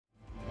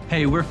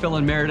Hey, we're Phil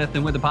and Meredith,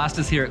 and we're the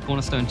pastors here at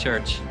Cornerstone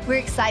Church. We're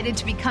excited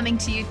to be coming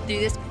to you through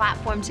this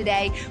platform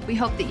today. We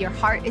hope that your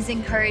heart is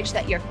encouraged,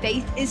 that your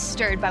faith is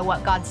stirred by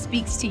what God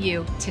speaks to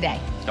you today.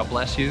 God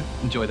bless you.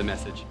 Enjoy the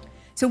message.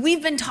 So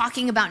we've been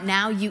talking about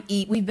Now You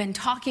Eat. We've been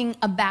talking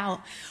about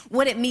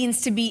what it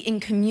means to be in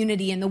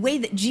community and the way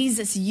that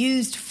Jesus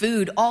used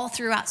food all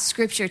throughout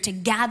Scripture to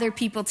gather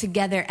people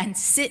together and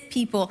sit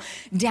people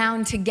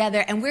down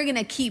together. And we're going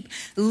to keep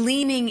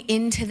leaning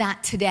into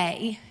that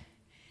today.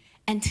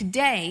 And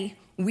today,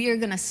 we are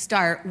going to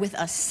start with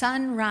a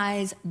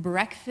sunrise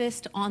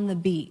breakfast on the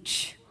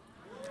beach.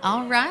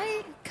 All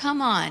right?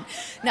 Come on.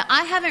 Now,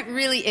 I haven't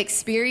really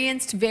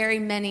experienced very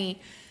many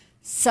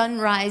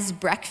sunrise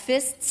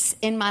breakfasts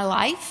in my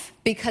life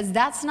because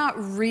that's not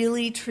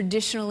really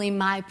traditionally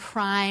my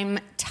prime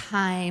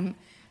time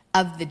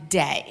of the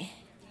day.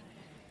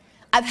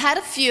 I've had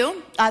a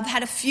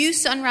few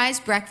sunrise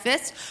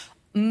breakfasts.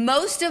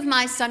 Most of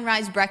my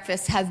sunrise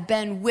breakfasts have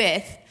been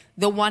with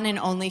the one and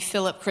only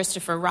Philip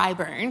Christopher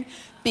Ryburn,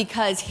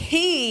 because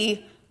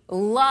he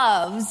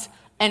loves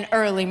an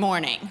early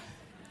morning.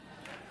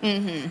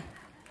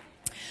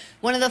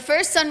 One of the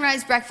first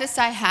sunrise breakfasts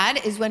I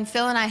had is when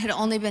Phil and I had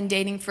only been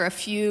dating for a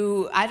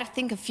few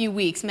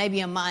weeks,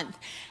 maybe a month.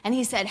 And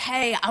he said,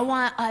 hey, I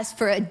want us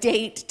for a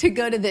date to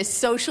go to this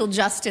social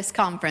justice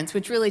conference,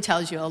 which really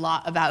tells you a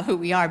lot about who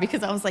we are,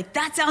 because I was like,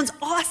 that sounds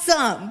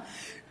awesome.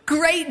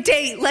 Great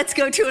date. Let's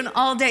go to an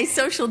all-day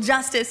social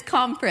justice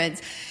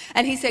conference.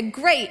 And he said,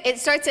 great. It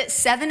starts at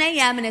 7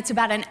 a.m. and it's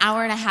about an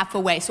hour and a half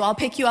away. So I'll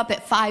pick you up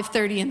at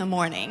 5:30 in the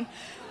morning.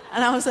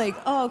 And I was like,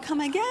 oh, come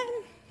again?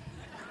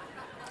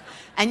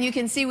 And you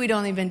can see we'd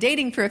only been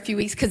dating for a few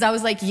weeks because I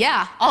was like,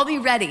 yeah, I'll be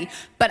ready,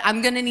 but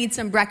I'm going to need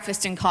some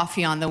breakfast and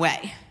coffee on the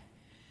way.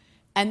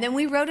 And then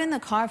we rode in the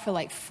car for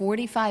like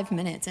 45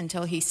 minutes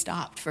until he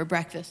stopped for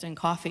breakfast and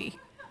coffee.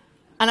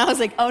 And I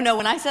was like, oh no,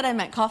 when I said I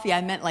meant coffee,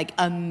 I meant like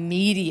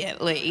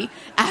immediately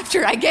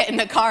after I get in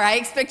the car. I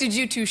expected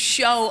you to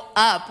show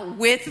up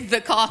with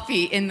the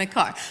coffee in the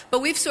car. But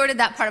we've sorted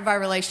that part of our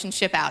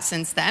relationship out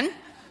since then.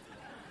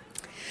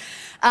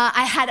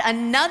 I had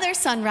another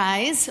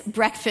sunrise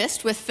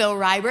breakfast with Phil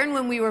Ryburn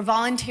when we were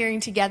volunteering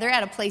together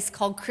at a place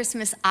called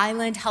Christmas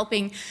Island,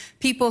 helping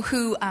people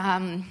who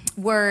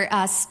were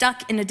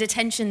stuck in a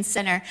detention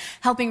center,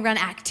 helping run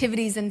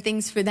activities and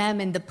things for them.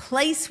 And the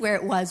place where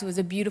it was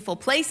a beautiful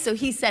place. So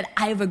he said,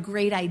 I have a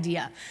great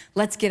idea.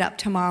 Let's get up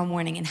tomorrow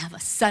morning and have a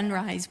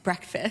sunrise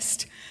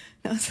breakfast.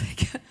 And I was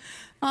like,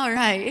 all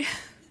right.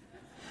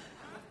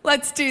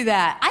 Let's do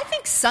that. I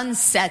think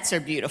sunsets are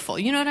beautiful.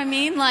 You know what I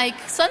mean? Like,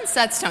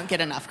 sunsets don't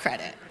get enough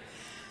credit.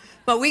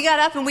 But we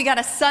got up and we got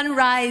a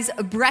sunrise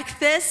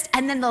breakfast.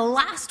 And then the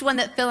last one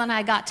that Phil and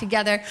I got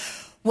together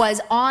was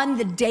on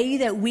the day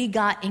that we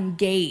got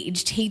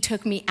engaged. He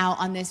took me out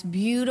on this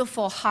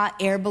beautiful hot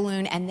air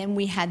balloon. And then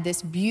we had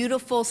this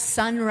beautiful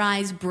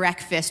sunrise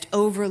breakfast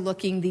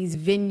overlooking these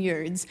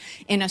vineyards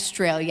in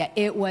Australia.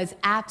 It was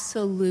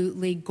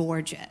absolutely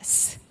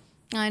gorgeous.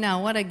 I know,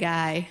 what a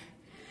guy.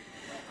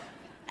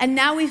 And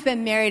now we've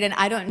been married, and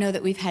I don't know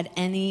that we've had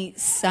any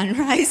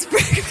sunrise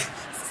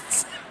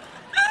breakfasts.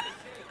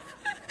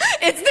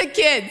 It's the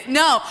kids.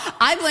 No,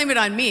 I blame it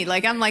on me.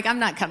 I'm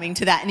not coming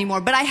to that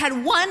anymore. But I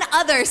had one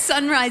other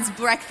sunrise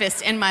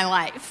breakfast in my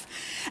life.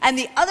 And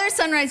the other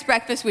sunrise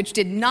breakfast, which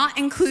did not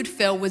include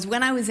Phil, was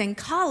when I was in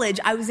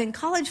college. I was in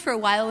college for a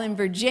while in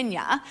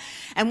Virginia.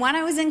 And when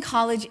I was in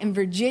college in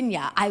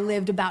Virginia, I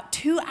lived about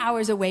 2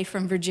 hours away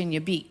from Virginia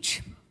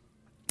Beach.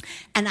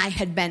 And I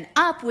had been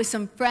up with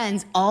some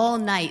friends all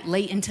night,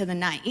 late into the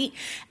night.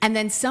 And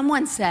then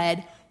someone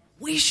said,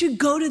 we should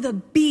go to the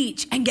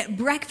beach and get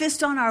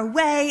breakfast on our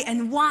way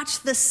and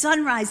watch the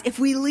sunrise. If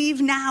we leave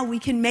now, we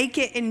can make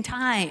it in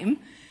time.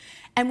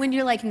 And when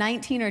you're like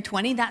 19 or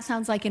 20, that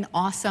sounds like an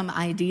awesome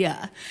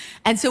idea.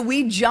 And so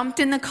we jumped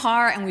in the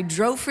car and we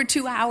drove for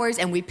 2 hours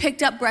and we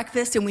picked up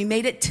breakfast and we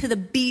made it to the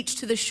beach,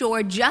 to the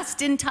shore,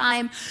 just in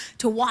time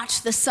to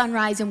watch the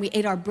sunrise. And we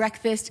ate our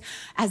breakfast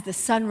as the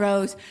sun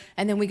rose.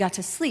 And then we got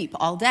to sleep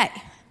all day,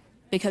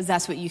 because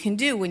that's what you can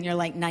do when you're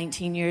like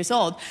 19 years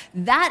old.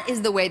 That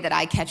is the way that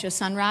I catch a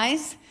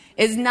sunrise.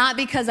 Is not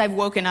because I've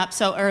woken up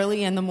so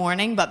early in the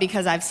morning, but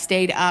because I've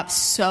stayed up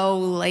so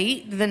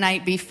late the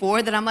night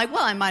before that I'm like,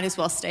 well, I might as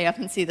well stay up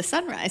and see the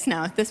sunrise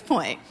now at this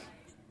point.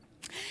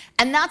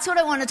 And that's what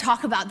I want to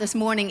talk about this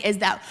morning, is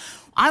that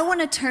I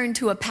want to turn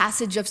to a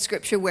passage of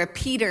Scripture where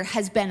Peter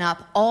has been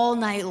up all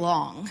night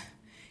long,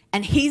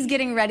 and he's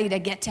getting ready to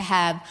get to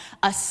have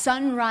a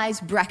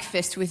sunrise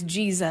breakfast with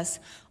Jesus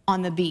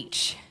on the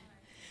beach.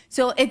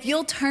 So if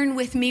you'll turn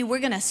with me, we're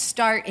going to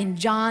start in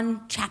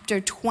John chapter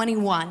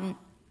 21.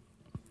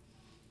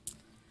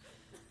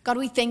 God,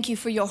 we thank you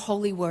for your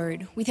holy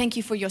word. We thank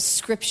you for your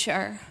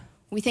scripture.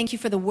 We thank you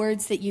for the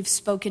words that you've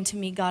spoken to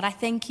me, God. I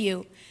thank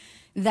you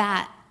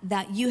that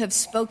you have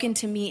spoken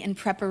to me in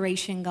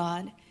preparation,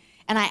 God.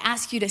 And I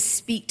ask you to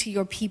speak to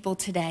your people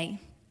today.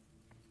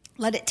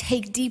 Let it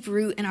take deep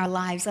root in our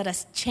lives. Let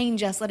us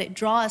change us. Let it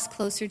draw us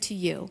closer to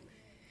you.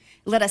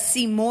 Let us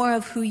see more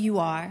of who you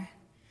are.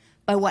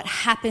 by what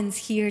happens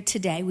here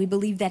today. We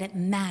believe that it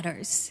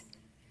matters.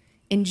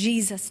 In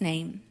Jesus'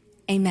 name,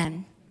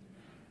 amen.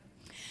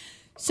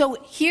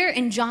 So here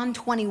in John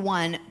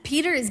 21,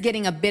 Peter is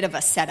getting a bit of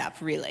a setup,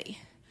 really,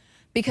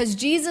 because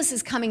Jesus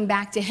is coming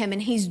back to him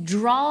and he's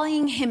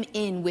drawing him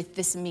in with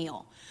this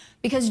meal.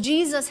 Because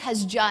Jesus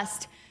has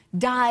just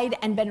died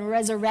and been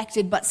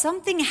resurrected, but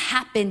something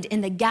happened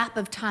in the gap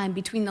of time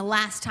between the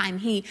last time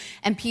he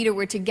and Peter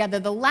were together.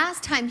 The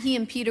last time he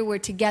and Peter were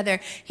together,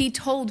 he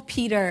told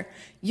Peter,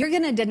 you're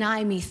going to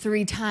deny me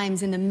 3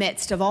 times in the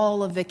midst of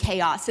all of the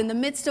chaos, in the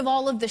midst of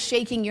all of the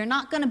shaking. You're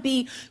not going to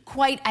be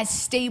quite as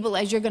stable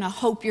as you're going to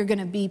hope you're going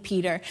to be,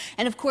 Peter.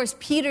 And of course,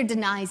 Peter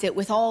denies it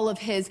with all of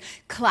his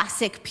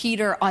classic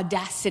Peter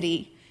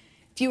audacity.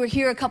 If you were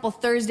here a couple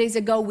Thursdays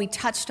ago, we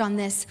touched on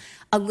this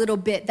a little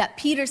bit, that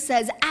Peter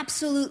says,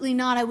 absolutely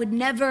not, I would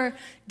never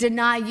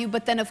deny you.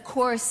 But then, of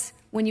course,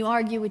 when you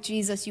argue with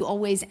Jesus, you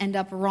always end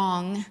up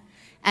wrong.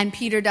 And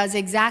Peter does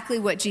exactly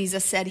what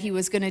Jesus said he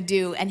was going to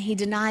do, and he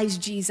denies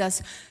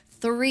Jesus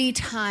 3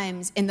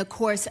 times in the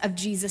course of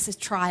Jesus'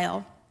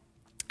 trial.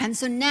 And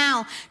so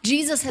now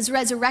Jesus has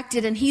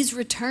resurrected and he's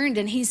returned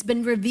and he's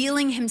been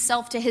revealing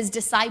himself to his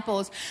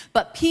disciples.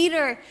 But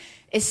Peter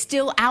is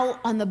still out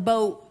on the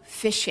boat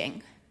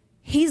fishing.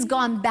 He's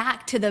gone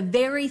back to the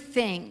very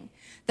thing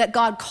that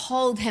God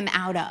called him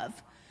out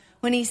of.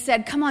 When he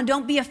said, come on,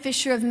 don't be a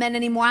fisher of men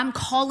anymore. I'm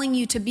calling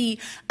you to be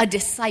a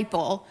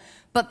disciple.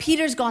 But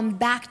Peter's gone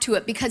back to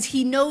it because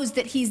he knows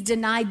that he's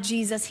denied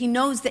Jesus. He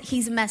knows that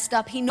he's messed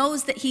up. He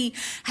knows that he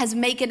has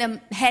made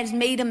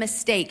a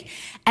mistake.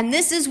 And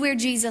this is where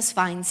Jesus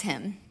finds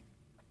him.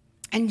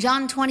 In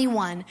John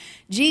 21,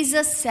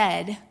 Jesus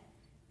said,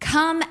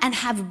 come and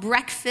have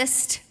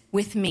breakfast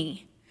with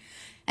me.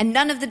 And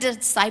none of the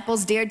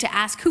disciples dared to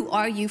ask, who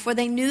are you? For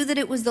they knew that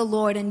it was the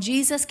Lord. And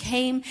Jesus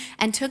came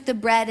and took the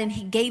bread and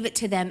he gave it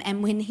to them.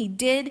 And when he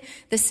did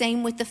the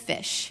same with the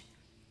fish.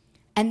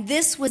 And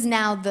this was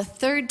now the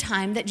 3rd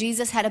time that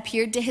Jesus had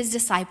appeared to his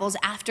disciples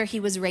after he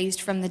was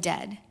raised from the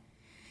dead.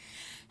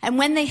 And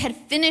when they had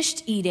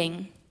finished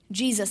eating,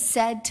 Jesus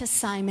said to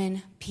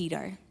Simon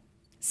Peter,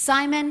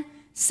 Simon,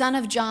 son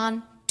of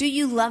John, do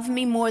you love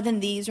me more than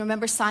these?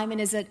 Remember, Simon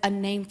is a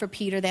name for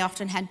Peter. They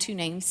often had 2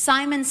 names.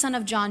 Simon, son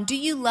of John, do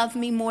you love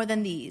me more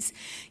than these?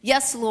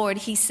 Yes, Lord,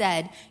 he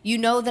said, you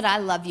know that I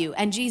love you.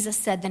 And Jesus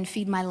said, then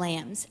feed my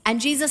lambs. And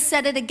Jesus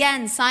said it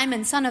again,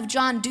 Simon, son of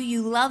John, do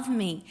you love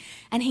me?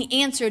 And he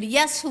answered,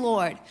 yes,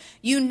 Lord,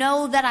 you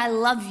know that I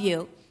love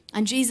you.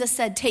 And Jesus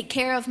said, take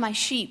care of my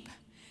sheep.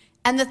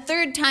 And the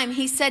 3rd time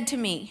he said to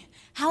me,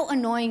 how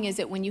annoying is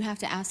it when you have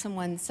to ask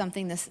someone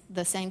something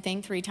the same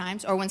thing 3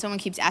 times? Or when someone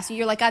keeps asking,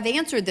 you're like, I've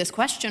answered this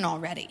question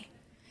already.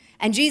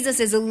 And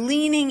Jesus is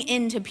leaning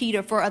into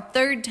Peter for a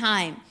 3rd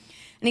time.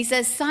 And he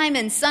says,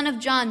 Simon, son of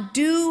John,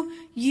 do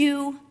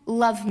you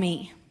love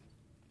me?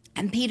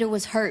 And Peter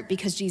was hurt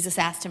because Jesus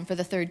asked him for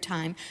the 3rd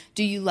time,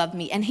 do you love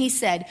me? And he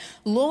said,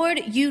 Lord,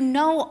 you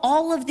know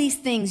all of these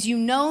things. You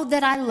know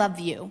that I love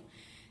you.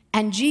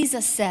 And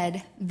Jesus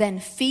said, then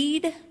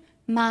feed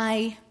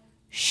my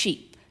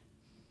sheep.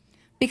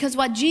 Because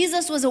while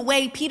Jesus was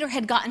away, Peter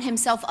had gotten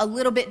himself a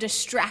little bit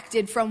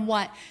distracted from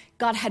what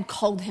God had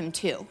called him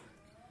to.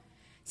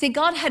 See,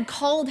 God had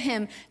called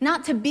him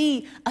not to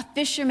be a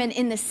fisherman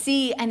in the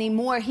sea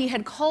anymore. He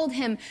had called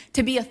him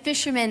to be a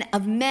fisherman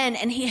of men,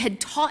 and he had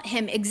taught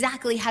him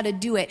exactly how to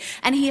do it.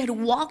 And he had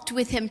walked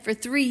with him for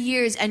 3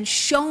 years and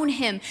shown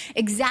him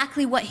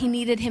exactly what he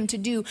needed him to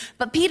do.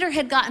 But Peter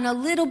had gotten a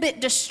little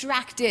bit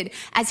distracted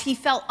as he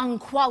felt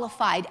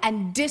unqualified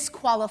and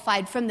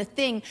disqualified from the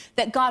thing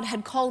that God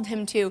had called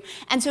him to.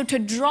 And so to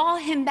draw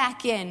him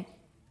back in,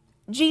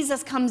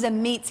 Jesus comes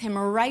and meets him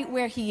right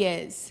where he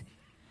is.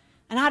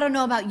 And I don't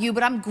know about you,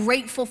 but I'm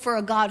grateful for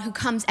a God who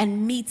comes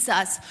and meets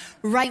us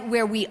right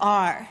where we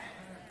are,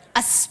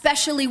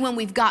 especially when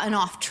we've gotten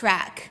off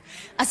track,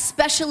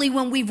 especially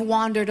when we've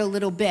wandered a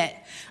little bit,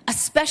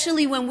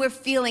 especially when we're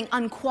feeling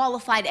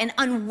unqualified and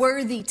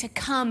unworthy to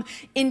come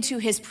into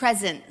his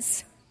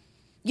presence.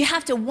 You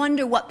have to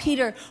wonder what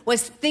Peter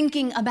was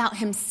thinking about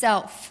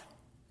himself,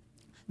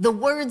 the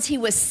words he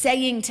was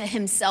saying to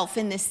himself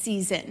in this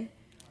season.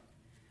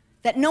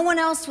 That no one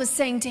else was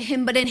saying to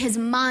him, but in his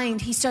mind,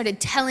 he started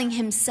telling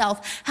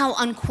himself how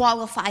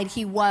unqualified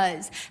he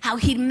was, how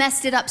he'd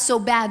messed it up so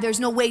bad, there's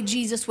no way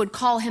Jesus would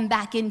call him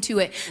back into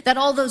it, that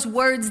all those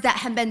words that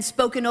had been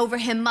spoken over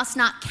him must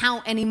not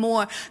count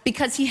anymore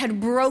because he had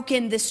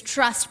broken this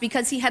trust,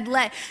 because he had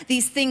let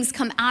these things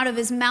come out of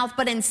his mouth.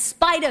 But in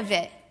spite of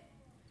it,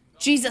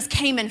 Jesus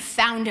came and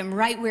found him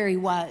right where he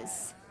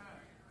was.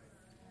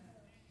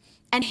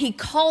 And he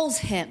calls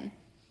him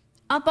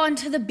up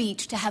onto the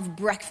beach to have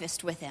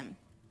breakfast with him.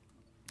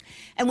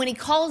 And when he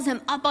calls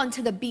him up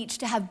onto the beach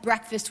to have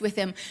breakfast with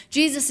him,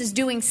 Jesus is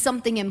doing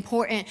something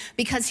important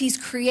because he's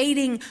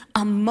creating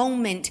a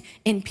moment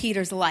in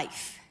Peter's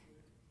life.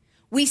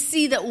 We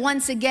see that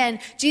once again,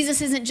 Jesus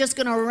isn't just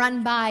going to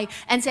run by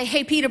and say,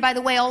 hey, Peter, by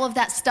the way, all of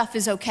that stuff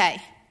is okay.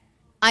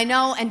 I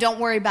know, and don't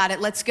worry about it.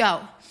 Let's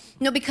go.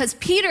 No, because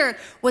Peter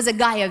was a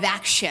guy of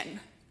action.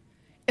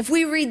 If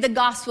we read the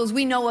Gospels,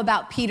 we know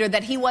about Peter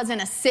that he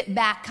wasn't a sit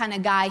back kind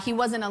of guy. He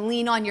wasn't a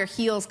lean on your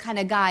heels kind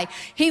of guy.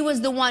 He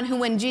was the one who,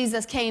 when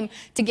Jesus came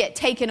to get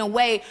taken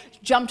away,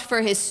 jumped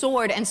for his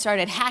sword and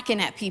started hacking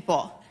at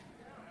people.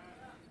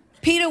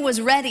 Peter was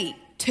ready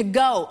to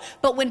go.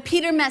 But when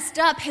Peter messed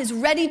up, his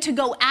ready to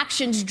go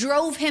actions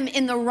drove him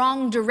in the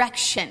wrong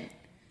direction.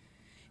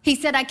 He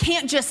said, I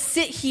can't just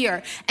sit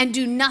here and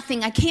do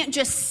nothing. I can't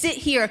just sit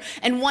here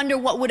and wonder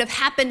what would have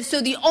happened. So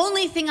the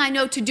only thing I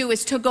know to do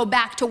is to go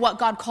back to what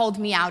God called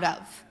me out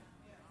of.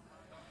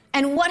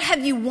 And what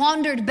have you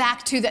wandered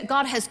back to that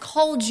God has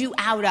called you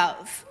out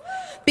of?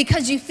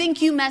 Because you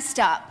think you messed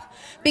up.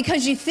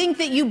 Because you think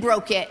that you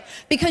broke it.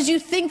 Because you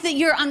think that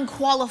you're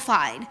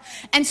unqualified.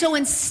 And so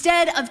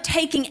instead of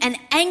taking an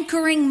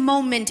anchoring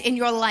moment in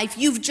your life,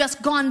 you've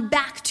just gone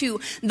back to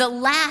the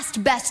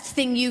last best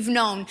thing you've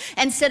known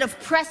instead of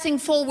pressing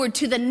forward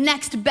to the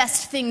next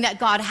best thing that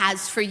God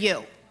has for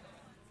you.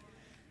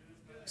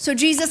 So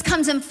Jesus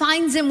comes and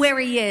finds him where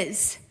he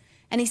is.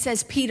 And he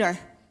says, Peter,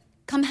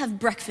 come have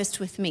breakfast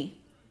with me.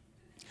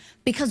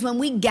 Because when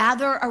we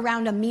gather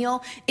around a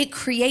meal, it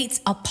creates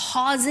a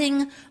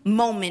pausing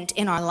moment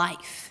in our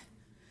life.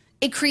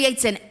 It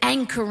creates an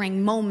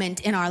anchoring moment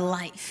in our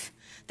life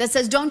that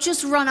says, don't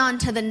just run on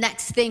to the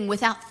next thing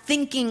without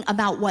thinking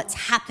about what's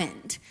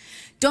happened.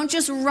 Don't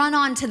just run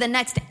on to the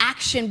next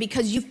action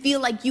because you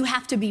feel like you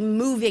have to be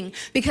moving,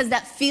 because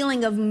that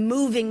feeling of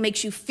moving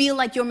makes you feel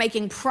like you're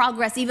making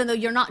progress, even though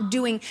you're not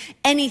doing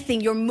anything.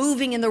 You're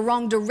moving in the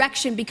wrong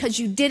direction because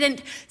you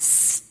didn't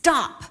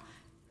stop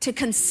to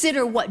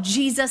consider what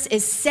Jesus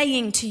is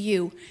saying to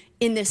you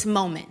in this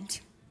moment.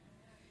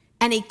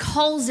 And he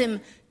calls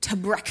him to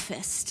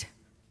breakfast.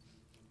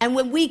 And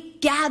when we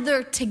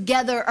gather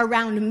together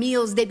around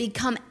meals, they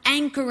become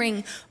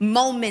anchoring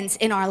moments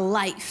in our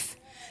life.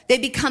 They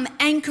become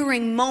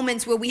anchoring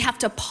moments where we have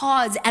to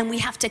pause and we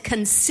have to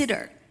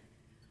consider,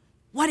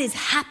 what is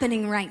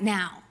happening right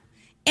now?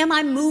 Am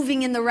I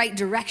moving in the right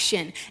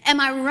direction?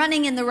 Am I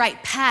running in the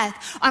right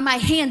path? Are my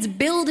hands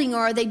building, or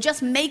are they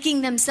just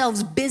making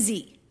themselves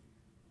busy?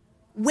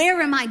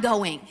 Where am I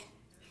going?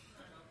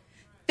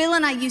 Phil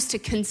and I used to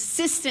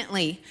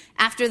consistently,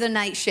 after the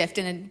night shift,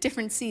 in a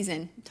different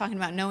season, talking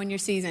about knowing your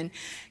season,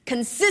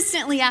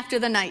 consistently after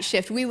the night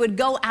shift, we would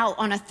go out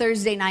on a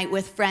Thursday night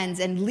with friends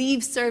and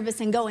leave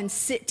service and go and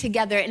sit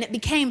together. And it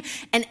became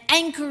an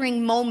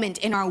anchoring moment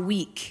in our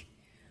week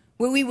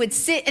where we would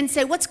sit and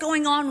say, what's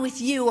going on with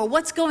you? Or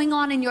what's going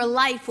on in your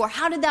life? Or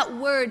how did that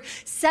word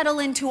settle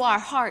into our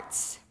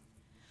hearts?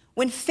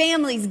 When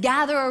families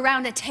gather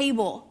around a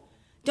table,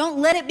 don't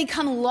let it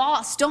become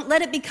lost. Don't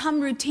let it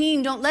become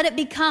routine. Don't let it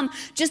become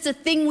just a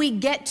thing we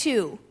get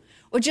to,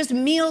 or just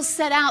meals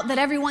set out that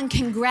everyone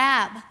can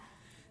grab.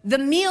 The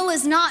meal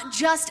is not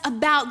just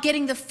about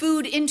getting the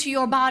food into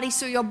your body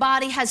so your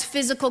body has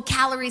physical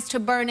calories to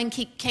burn and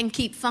can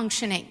keep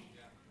functioning.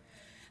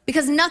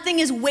 Because nothing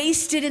is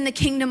wasted in the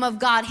kingdom of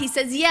God. He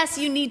says, yes,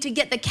 you need to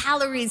get the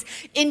calories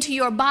into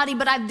your body,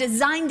 but I've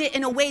designed it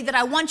in a way that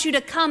I want you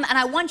to come and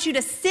I want you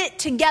to sit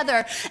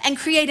together and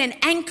create an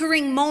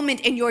anchoring moment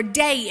in your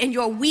day, in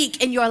your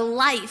week, in your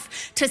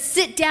life, to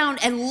sit down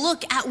and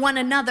look at one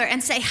another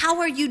and say, how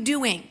are you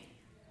doing?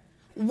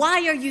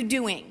 Why are you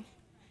doing?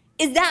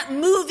 Is that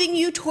moving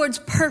you towards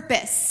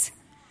purpose?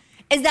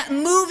 Is that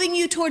moving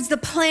you towards the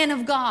plan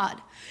of God?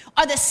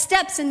 Are the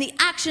steps and the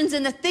actions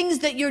and the things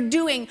that you're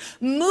doing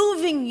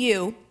moving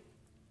you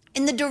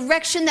in the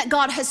direction that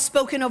God has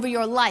spoken over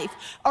your life?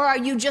 Or are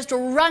you just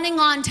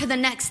running on to the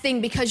next thing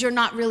because you're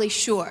not really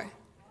sure?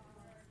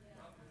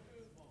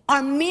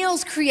 Our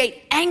meals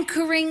create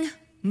anchoring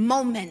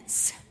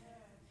moments.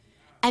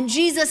 And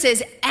Jesus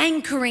is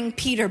anchoring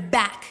Peter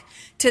back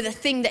to the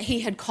thing that he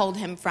had called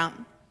him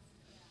from.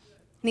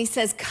 And he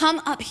says, come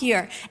up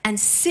here and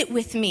sit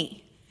with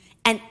me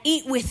and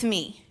eat with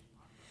me.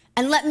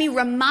 And let me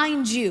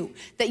remind you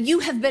that you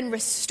have been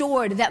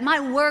restored, that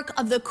my work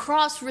of the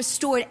cross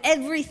restored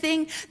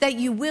everything that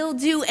you will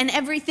do and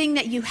everything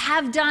that you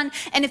have done.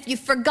 And if you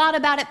forgot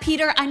about it,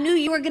 Peter, I knew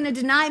you were going to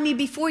deny me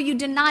before you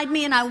denied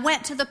me, and I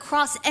went to the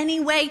cross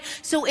anyway,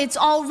 so it's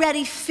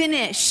already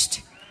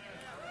finished.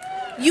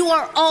 You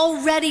are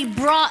already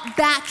brought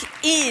back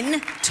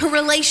in to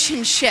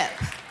relationship.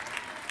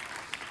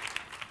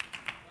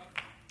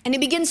 And he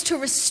begins to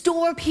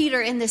restore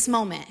Peter in this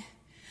moment.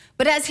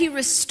 But as he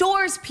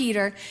restores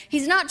Peter,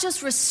 he's not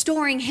just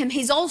restoring him,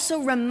 he's also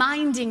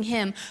reminding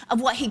him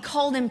of what he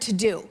called him to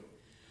do,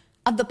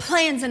 of the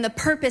plans and the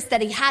purpose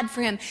that he had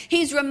for him.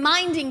 He's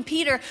reminding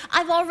Peter,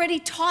 I've already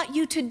taught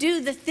you to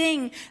do the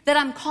thing that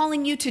I'm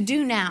calling you to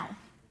do now.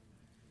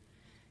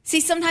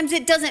 See, sometimes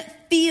it doesn't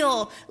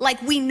feel like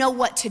we know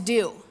what to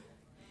do.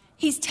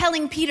 He's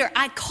telling Peter,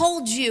 I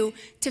called you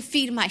to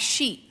feed my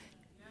sheep.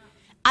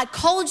 I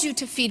called you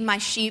to feed my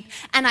sheep,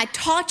 and I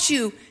taught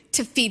you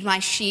to feed my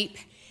sheep.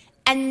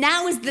 And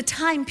now is the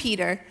time,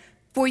 Peter,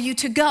 for you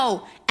to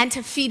go and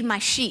to feed my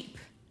sheep.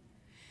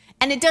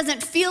 and it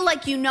doesn't feel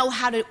like you know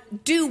how to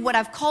do what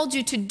I've called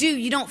you to do.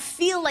 You don't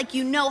feel like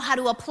you know how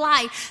to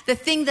apply the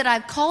thing that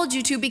I've called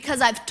you to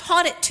because I've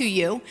taught it to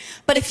you.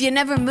 But if you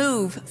never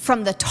move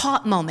from the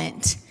taught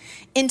moment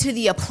into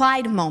the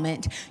applied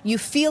moment, you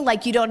feel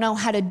like you don't know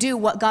how to do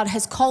what God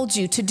has called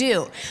you to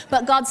do.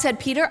 But God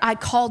said, Peter, I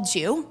called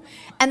you,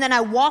 and then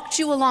I walked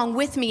you along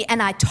with me,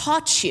 and I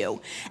taught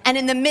you. And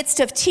in the midst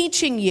of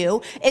teaching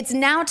you, it's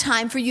now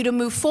time for you to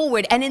move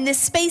forward. And in this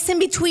space in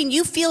between,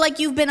 you feel like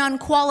you've been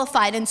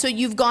unqualified, and so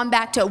you've gone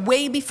back to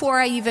way before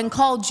I even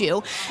called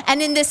you.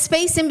 And in this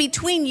space in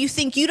between, you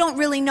think you don't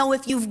really know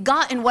if you've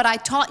gotten what I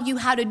taught you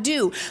how to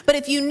do. But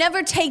if you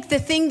never take the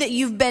thing that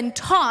you've been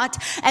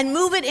taught and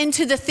move it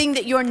into the thing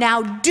that you're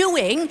now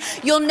doing,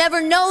 you'll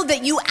never know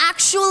that you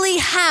actually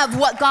have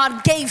what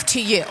God gave to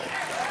you.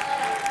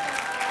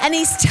 And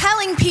he's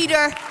telling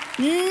Peter,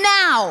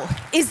 now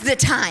is the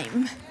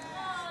time.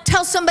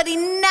 Tell somebody,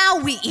 now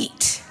we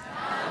eat.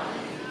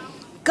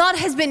 God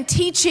has been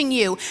teaching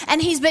you,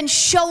 and he's been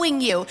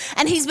showing you,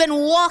 and he's been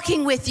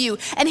walking with you,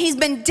 and he's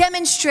been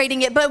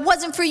demonstrating it. But it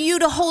wasn't for you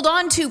to hold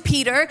on to,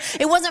 Peter.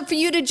 It wasn't for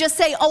you to just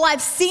say, oh,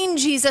 I've seen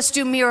Jesus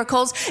do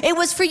miracles. It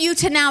was for you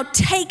to now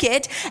take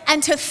it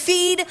and to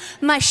feed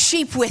my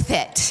sheep with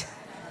it.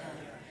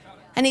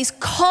 And he's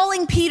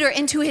calling Peter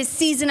into his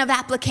season of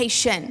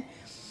application.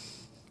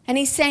 And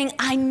he's saying,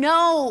 I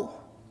know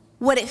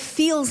what it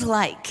feels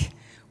like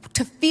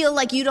to feel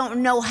like you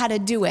don't know how to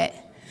do it.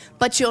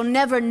 But you'll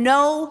never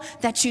know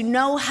that you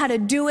know how to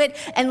do it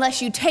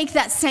unless you take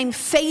that same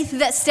faith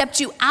that stepped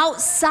you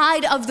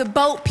outside of the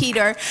boat,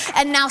 Peter,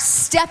 and now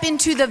step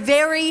into the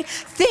very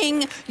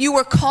thing you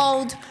were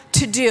called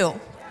to do.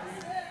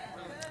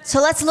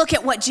 So let's look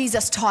at what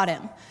Jesus taught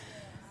him.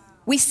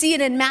 We see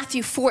it in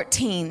Matthew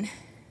 14.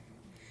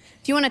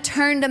 If you want to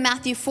turn to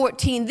Matthew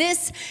 14,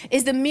 this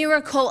is the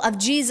miracle of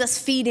Jesus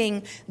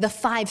feeding the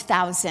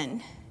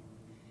 5,000.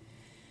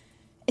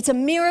 It's a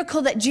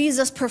miracle that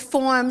Jesus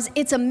performs.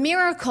 It's a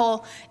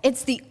miracle.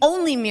 It's the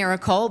only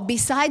miracle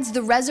besides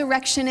the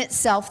resurrection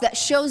itself that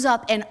shows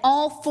up in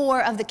all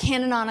 4 of the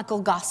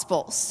canonical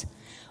gospels.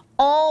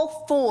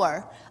 All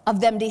 4 of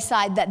them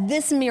decide that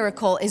this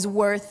miracle is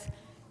worth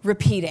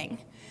repeating.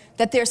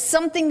 That there's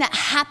something that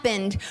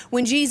happened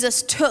when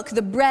Jesus took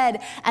the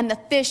bread and the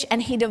fish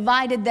and he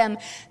divided them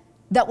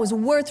that was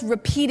worth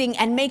repeating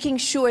and making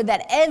sure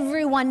that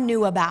everyone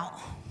knew about.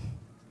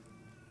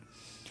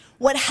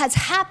 What has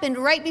happened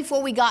right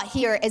before we got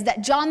here is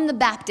that John the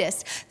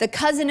Baptist, the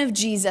cousin of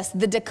Jesus,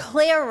 the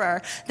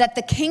declarer that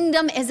the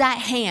kingdom is at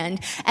hand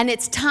and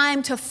it's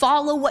time to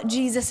follow what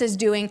Jesus is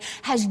doing,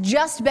 has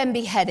just been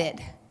beheaded.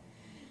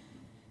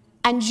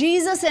 And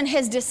Jesus and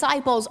his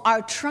disciples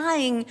are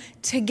trying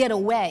to get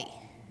away.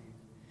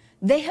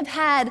 They have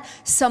had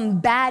some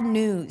bad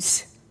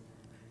news.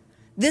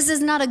 This is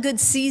not a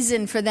good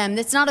season for them.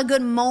 It's not a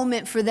good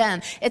moment for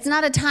them. It's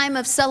not a time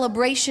of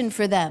celebration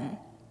for them.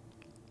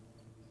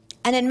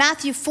 And in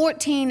Matthew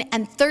 14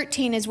 and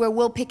 13 is where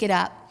we'll pick it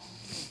up.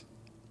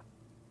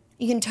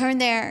 You can turn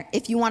there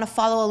if you want to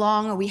follow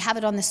along, or we have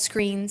it on the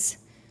screens.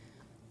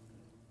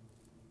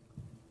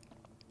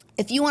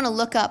 If you want to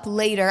look up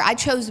later, I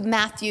chose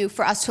Matthew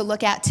for us to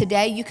look at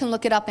today. You can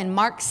look it up in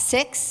Mark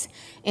 6,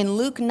 in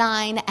Luke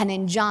 9, and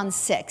in John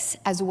 6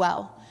 as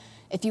well,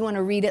 if you want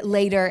to read it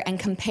later and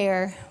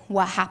compare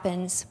what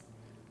happens.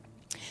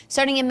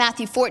 Starting in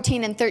Matthew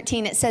 14 and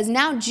 13, it says,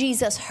 now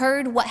Jesus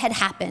heard what had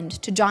happened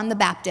to John the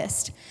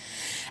Baptist,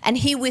 and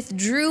he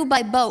withdrew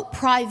by boat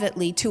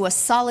privately to a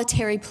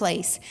solitary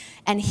place.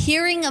 And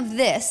hearing of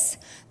this,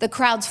 the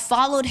crowds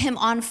followed him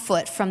on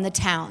foot from the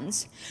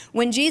towns.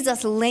 When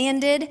Jesus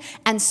landed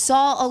and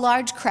saw a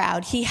large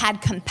crowd, he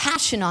had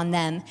compassion on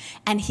them,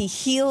 and he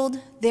healed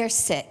their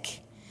sick.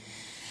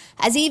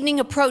 As evening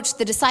approached,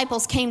 the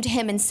disciples came to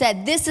him and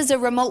said, this is a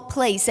remote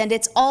place, and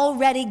it's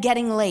already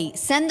getting late.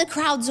 Send the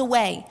crowds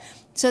away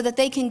so that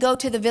they can go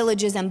to the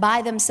villages and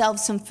buy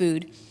themselves some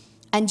food.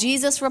 And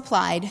Jesus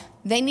replied,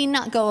 they need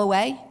not go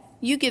away.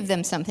 You give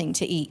them something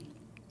to eat.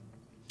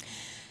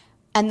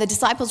 And the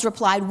disciples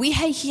replied, we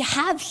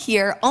have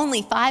here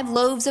only 5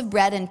 loaves of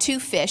bread and 2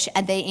 fish.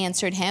 And they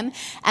answered him,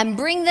 and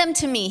bring them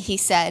to me, he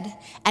said.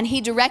 And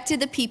he directed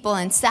the people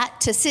and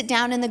sit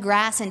down in the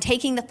grass, and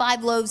taking the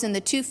 5 loaves and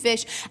the 2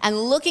 fish, and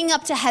looking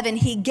up to heaven,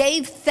 he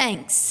gave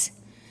thanks.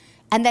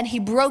 And then he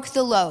broke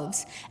the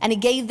loaves, and he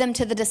gave them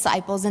to the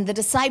disciples, and the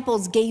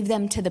disciples gave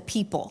them to the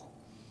people.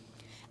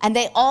 And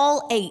they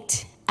all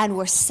ate and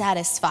were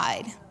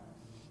satisfied.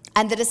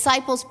 And the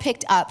disciples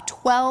picked up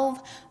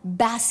 12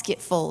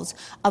 basketfuls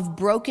of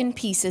broken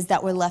pieces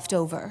that were left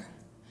over.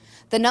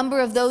 The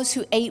number of those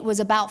who ate was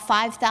about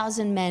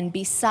 5,000 men,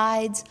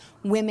 besides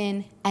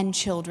women and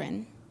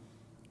children.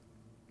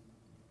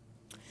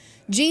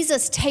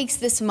 Jesus takes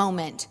this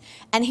moment,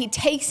 and he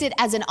takes it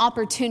as an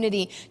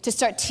opportunity to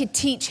start to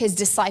teach his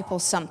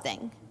disciples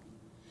something,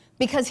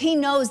 because he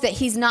knows that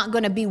he's not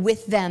going to be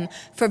with them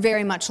for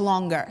very much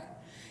longer.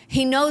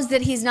 He knows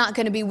that he's not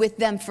going to be with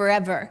them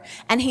forever.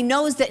 And he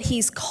knows that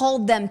he's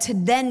called them to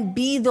then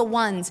be the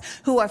ones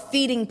who are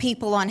feeding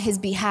people on his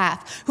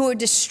behalf, who are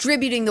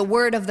distributing the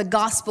word of the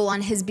gospel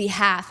on his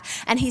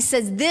behalf. And he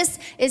says, this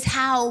is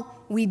how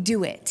we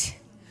do it.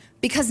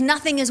 Because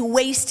nothing is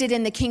wasted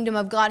in the kingdom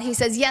of God. He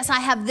says, yes, I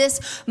have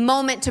this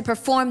moment to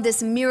perform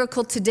this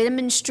miracle to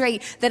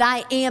demonstrate that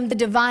I am the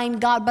divine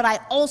God, but I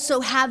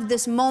also have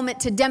this moment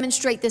to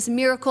demonstrate this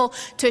miracle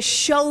to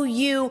show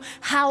you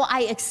how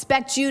I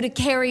expect you to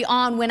carry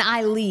on when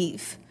I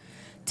leave.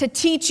 To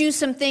teach you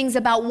some things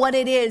about what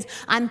it is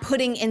I'm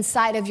putting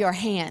inside of your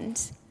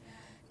hand.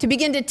 To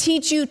begin to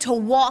teach you to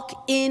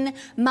walk in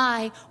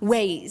my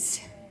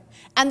ways.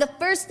 And the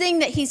first thing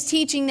that he's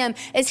teaching them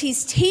is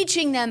he's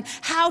teaching them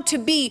how to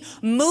be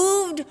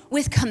moved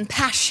with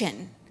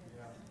compassion.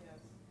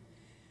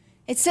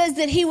 It says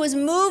that he was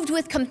moved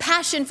with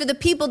compassion for the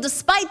people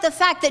despite the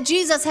fact that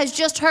Jesus has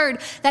just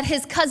heard that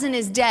his cousin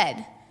is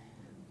dead.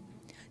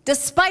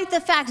 Despite the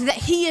fact that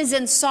he is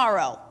in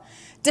sorrow.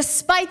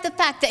 Despite the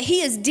fact that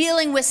he is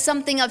dealing with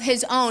something of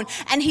his own,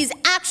 and he's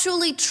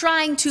actually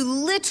trying to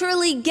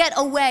literally get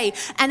away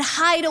and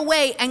hide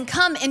away and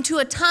come into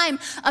a time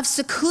of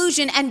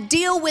seclusion and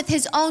deal with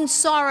his own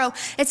sorrow.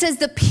 It says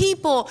the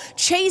people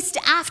chased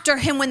after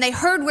him when they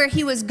heard where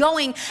he was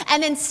going,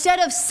 and instead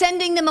of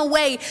sending them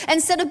away,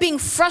 instead of being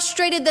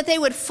frustrated that they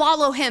would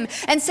follow him,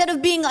 instead of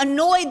being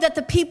annoyed that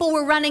the people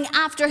were running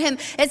after him,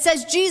 it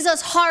says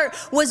Jesus' heart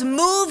was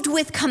moved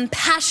with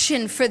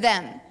compassion for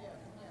them.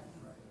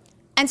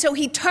 And so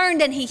he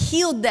turned and he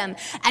healed them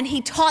and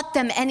he taught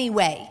them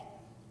anyway.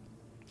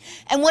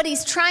 And what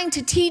he's trying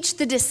to teach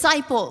the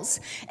disciples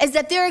is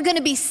that there are going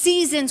to be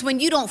seasons when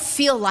you don't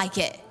feel like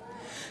it.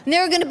 And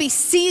there are going to be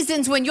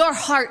seasons when your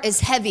heart is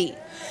heavy.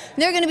 And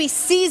there are going to be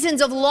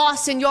seasons of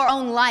loss in your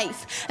own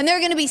life. And there are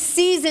going to be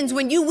seasons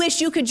when you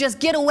wish you could just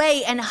get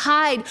away and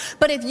hide.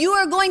 But if you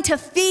are going to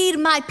feed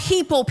my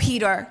people,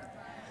 Peter,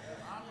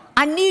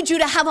 I need you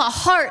to have a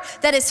heart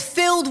that is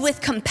filled with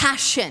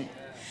compassion.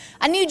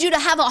 I need you to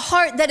have a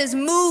heart that is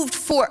moved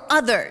for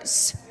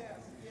others.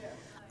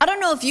 I don't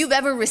know if you've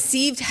ever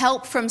received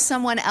help from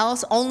someone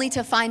else only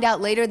to find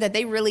out later that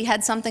they really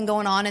had something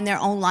going on in their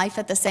own life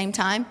at the same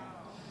time.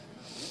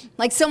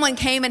 Like someone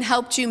came and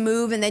helped you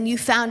move, and then you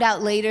found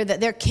out later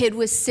that their kid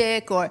was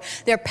sick or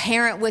their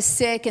parent was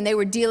sick and they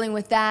were dealing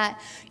with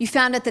that. You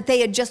found out that they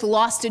had just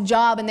lost a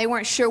job and they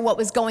weren't sure what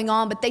was going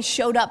on, but they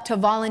showed up to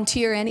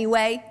volunteer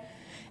anyway.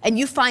 And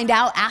you find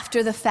out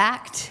after the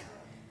fact.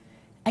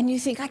 And you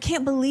think, I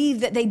can't believe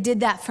that they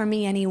did that for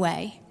me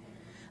anyway.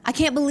 I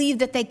can't believe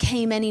that they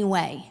came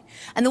anyway.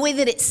 And the way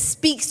that it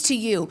speaks to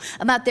you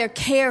about their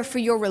care for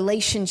your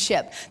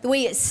relationship, the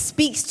way it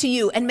speaks to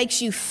you and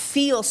makes you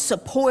feel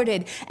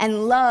supported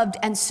and loved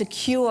and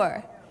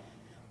secure.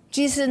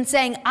 Jesus is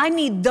saying, I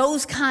need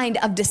those kind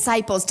of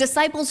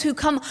disciples who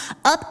come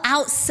up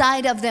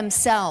outside of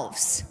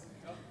themselves.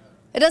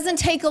 It doesn't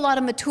take a lot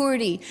of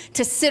maturity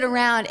to sit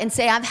around and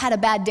say, I've had a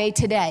bad day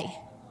today.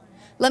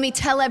 Let me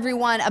tell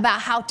everyone about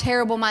how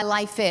terrible my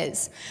life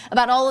is,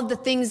 about all of the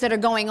things that are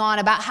going on,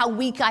 about how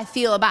weak I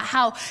feel, about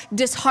how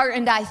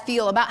disheartened I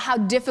feel, about how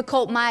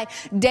difficult my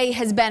day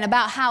has been,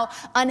 about how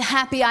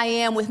unhappy I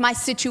am with my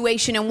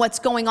situation and what's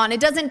going on. It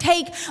doesn't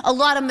take a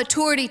lot of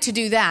maturity to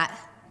do that.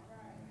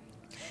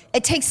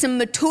 It takes some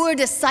mature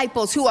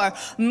disciples who are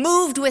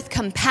moved with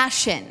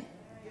compassion,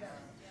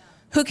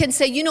 who can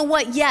say, you know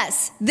what,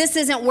 yes, this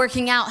isn't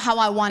working out how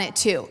I want it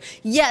to.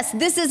 Yes,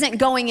 this isn't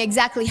going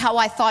exactly how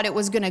I thought it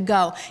was going to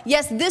go.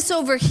 Yes, this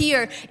over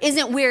here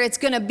isn't where it's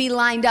going to be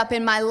lined up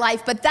in my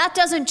life, but that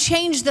doesn't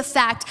change the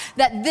fact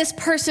that this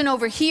person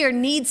over here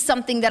needs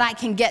something that I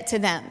can get to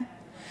them.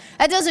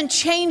 That doesn't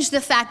change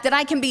the fact that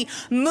I can be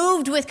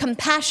moved with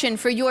compassion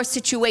for your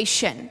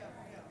situation.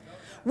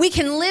 We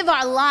can live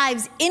our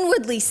lives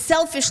inwardly,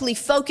 selfishly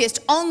focused,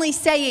 only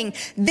saying,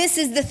 this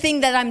is the thing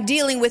that I'm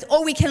dealing with.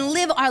 Or we can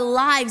live our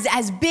lives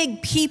as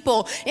big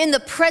people in the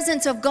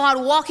presence of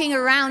God, walking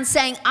around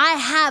saying, I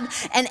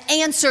have an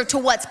answer to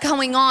what's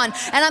going on,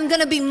 and I'm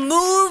going to be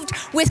moved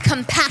with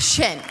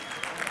compassion.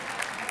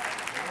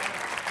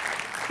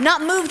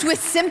 Not moved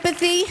with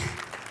sympathy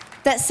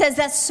that says,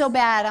 that's so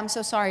bad, I'm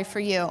so sorry for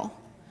you.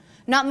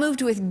 Not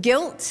moved with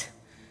guilt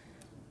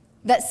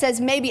that says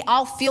maybe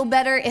I'll feel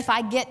better if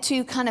I get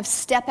to kind of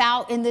step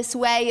out in this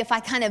way. If I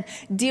kind of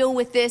deal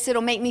with this,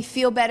 it'll make me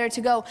feel better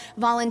to go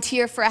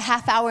volunteer for a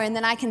half hour and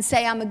then I can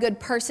say I'm a good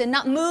person.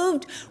 Not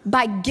moved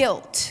by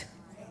guilt,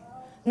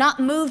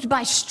 not moved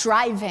by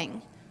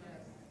striving,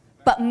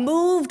 but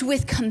moved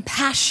with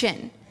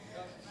compassion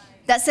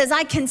that says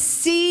I can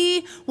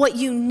see what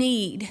you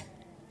need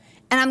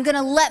and I'm going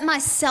to let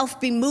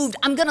myself be moved.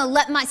 I'm going to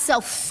let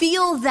myself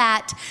feel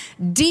that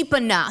deep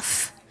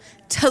enough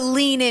to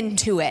lean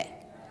into it.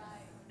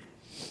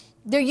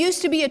 There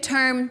is a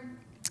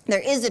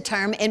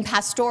term in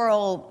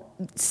pastoral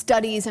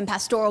studies and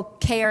pastoral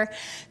care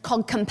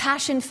called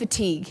compassion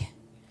fatigue.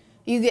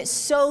 You get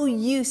so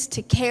used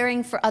to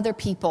caring for other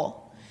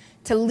people,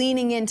 to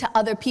leaning into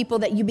other people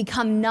that you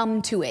become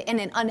numb to it in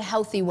an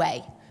unhealthy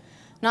way.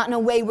 Not in a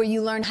way where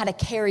you learn how to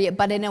carry it,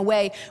 but in a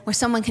way where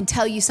someone can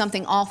tell you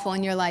something awful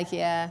and you're like,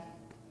 yeah,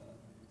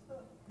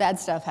 bad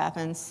stuff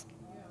happens.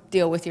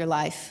 Deal with your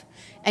life.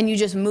 And you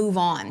just move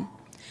on.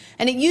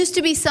 And it used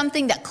to be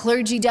something that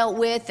clergy dealt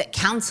with, that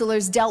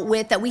counselors dealt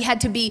with, that we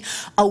had to be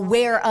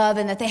aware of,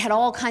 and that they had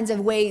all kinds of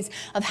ways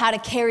of how to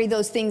carry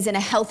those things in a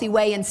healthy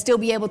way and still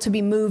be able to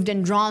be moved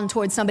and drawn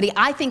towards somebody.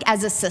 I think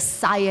as a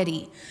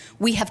society,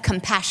 we have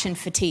compassion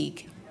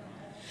fatigue.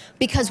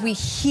 Because we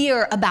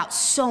hear about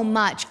so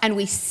much and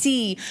we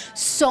see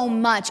so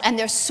much and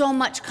there's so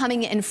much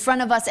coming in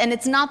front of us. And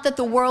it's not that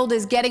the world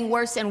is getting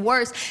worse and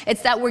worse.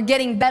 It's that we're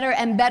getting better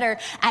and better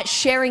at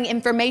sharing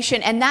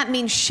information. And that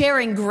means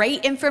sharing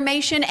great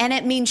information and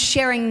it means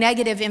sharing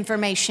negative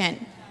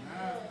information.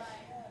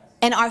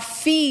 And our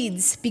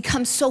feeds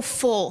become so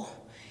full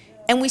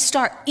and we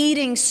start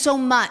eating so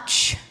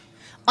much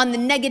on the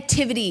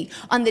negativity,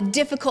 on the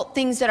difficult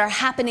things that are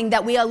happening,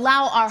 that we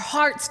allow our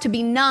hearts to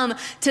be numb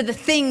to the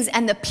things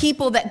and the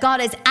people that God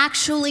is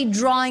actually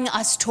drawing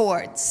us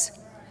towards.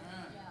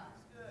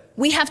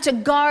 We have to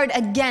guard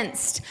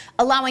against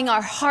allowing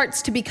our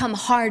hearts to become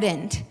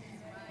hardened.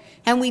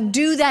 And we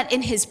do that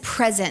in His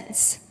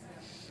presence.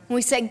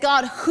 We say,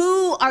 God,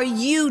 who are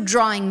you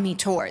drawing me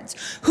towards?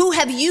 Who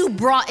have you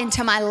brought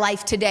into my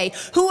life today?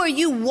 Who are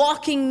you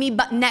walking me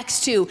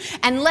next to?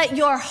 And let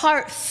your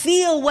heart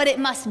feel what it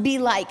must be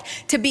like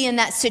to be in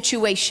that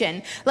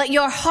situation. Let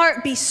your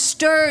heart be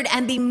stirred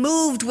and be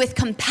moved with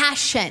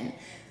compassion.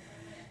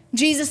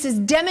 Jesus is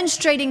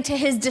demonstrating to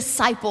His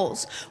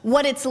disciples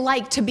what it's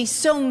like to be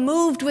so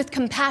moved with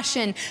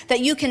compassion that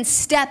you can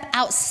step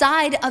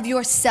outside of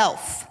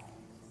yourself.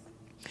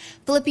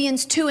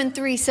 Philippians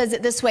 2:3 says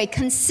it this way: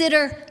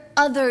 consider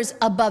others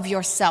above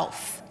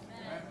yourself.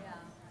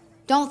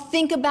 Don't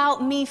think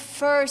about me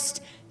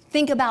first.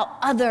 Think about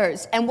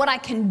others and what I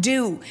can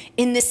do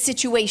in this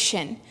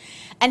situation.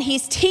 And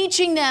He's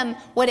teaching them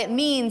what it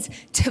means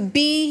to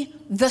be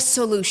the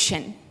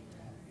solution.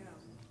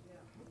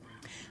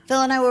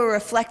 Phil and I were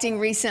reflecting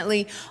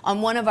recently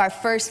on one of our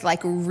first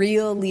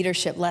real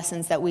leadership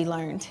lessons that we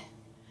learned.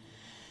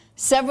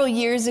 Several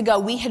years ago,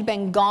 we had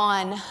been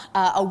gone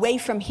away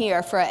from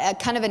here for a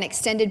kind of an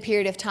extended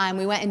period of time.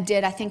 We went and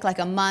did, I think,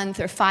 a month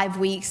or 5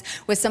 weeks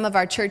with some of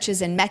our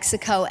churches in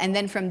Mexico. And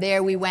then from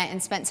there, we went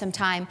and spent some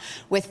time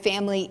with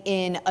family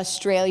in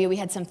Australia. We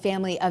had some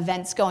family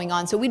events going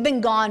on. So we'd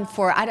been gone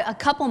for a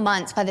couple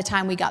months by the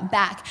time we got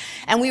back.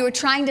 And we were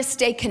trying to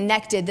stay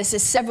connected. This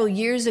is several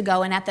years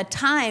ago. And at the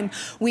time,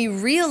 we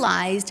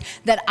realized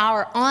that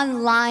our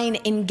online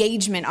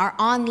engagement, our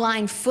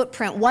online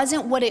footprint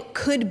wasn't what it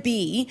could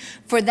be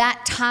for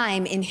that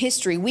time in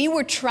history. We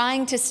were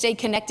trying to stay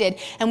connected,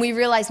 and we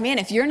realized, man,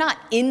 if you're not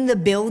in the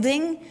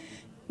building,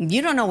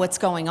 you don't know what's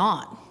going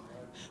on.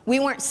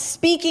 We weren't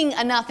speaking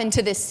enough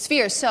into this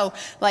sphere. So,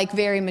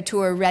 very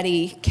mature,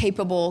 ready,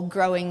 capable,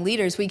 growing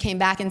leaders, we came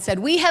back and said,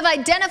 we have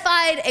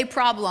identified a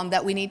problem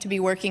that we need to be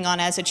working on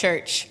as a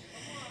church.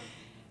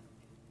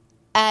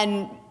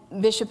 And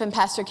Bishop and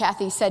Pastor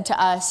Kathy said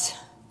to us,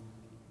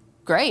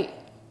 great,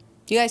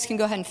 you guys can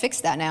go ahead and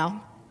fix that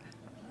now.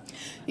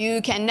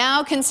 You can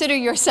now consider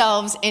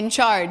yourselves in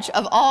charge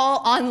of all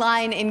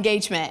online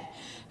engagement.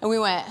 And we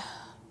went,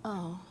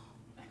 oh,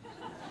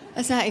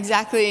 that's not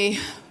exactly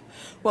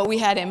what we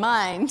had in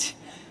mind.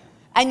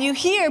 And you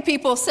hear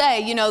people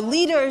say,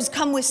 leaders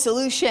come with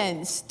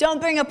solutions. Don't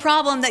bring a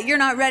problem that you're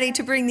not ready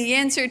to bring the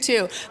answer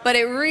to. But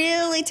it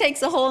really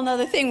takes a whole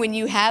nother thing when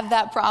you have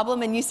that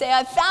problem and you say,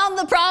 I found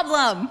the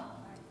problem.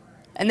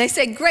 And they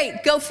say,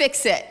 great, go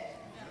fix it.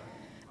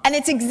 And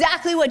it's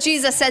exactly what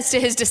Jesus says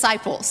to His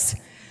disciples.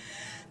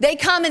 They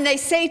come and they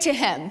say to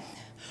Him,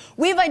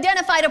 we've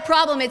identified a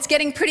problem. It's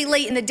getting pretty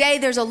late in the day.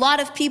 There's a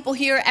lot of people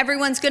here.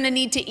 Everyone's going to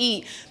need to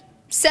eat.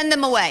 Send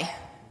them away.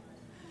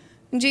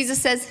 And Jesus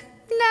says,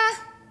 nah,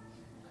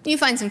 you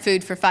find some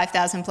food for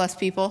 5,000 plus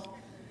people.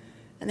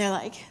 And they're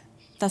like,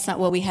 that's not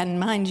what we had in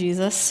mind,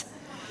 Jesus.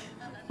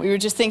 We were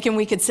just thinking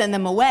we could send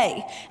them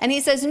away. And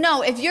He says,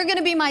 no, if you're going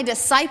to be my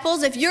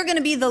disciples, if you're going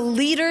to be the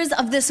leaders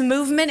of this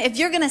movement, if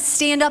you're going to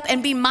stand up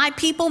and be my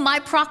people,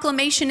 my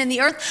proclamation in the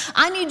earth,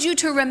 I need you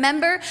to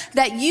remember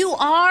that you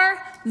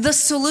are the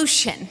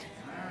solution.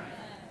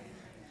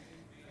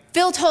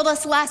 Phil told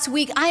us last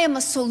week, I am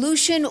a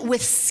solution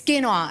with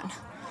skin on,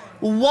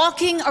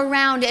 walking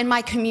around in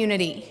my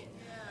community.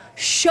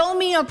 Show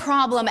me a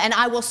problem and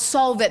I will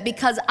solve it,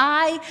 because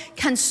I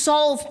can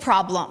solve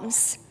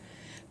problems.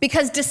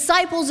 Because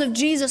disciples of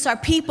Jesus are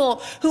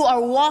people who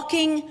are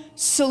walking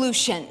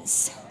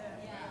solutions.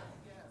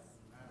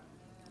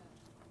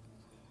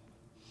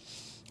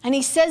 And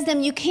He says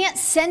them, you can't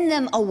send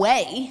them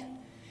away.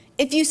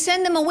 If you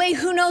send them away,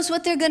 who knows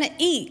what they're going to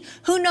eat?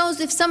 Who knows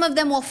if some of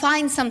them will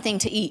find something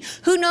to eat?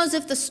 Who knows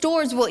if the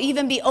stores will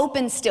even be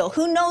open still?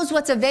 Who knows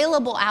what's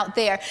available out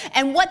there?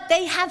 And what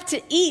they have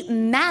to eat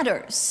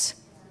matters.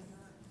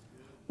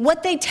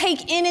 What they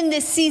take in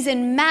this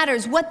season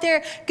matters. What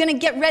they're going to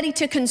get ready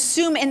to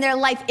consume in their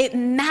life, it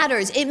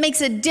matters. It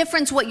makes a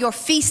difference what you're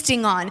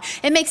feasting on.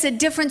 It makes a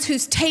difference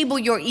whose table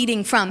you're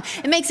eating from.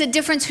 It makes a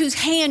difference whose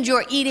hand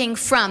you're eating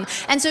from.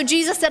 And so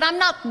Jesus said, I'm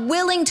not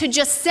willing to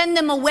just send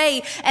them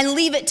away and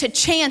leave it to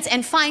chance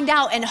and find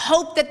out and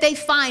hope that they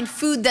find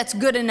food that's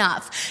good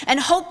enough and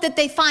hope that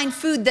they find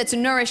food that's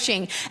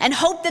nourishing and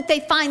hope that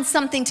they find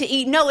something to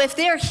eat. No, if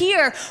they're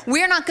here,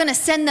 we're not going to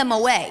send them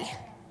away.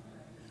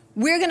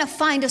 We're going to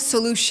find a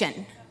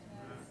solution.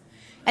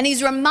 And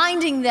he's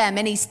reminding them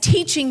and he's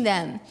teaching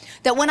them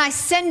that when I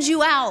send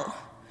you out,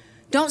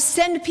 don't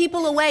send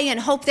people away and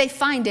hope they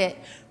find it.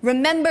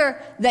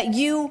 Remember that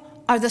you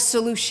are the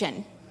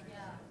solution.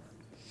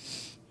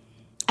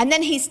 And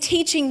then he's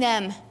teaching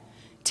them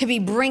to be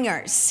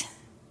bringers.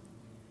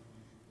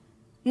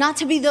 Not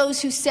to be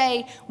those who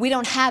say, we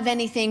don't have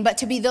anything, but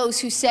to be those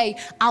who say,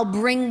 I'll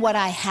bring what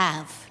I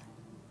have.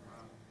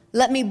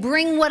 Let me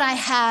bring what I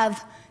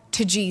have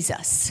to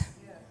Jesus.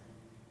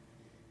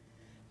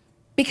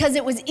 Because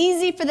it was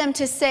easy for them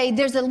to say,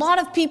 there's a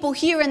lot of people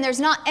here and there's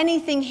not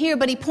anything here,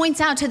 but he points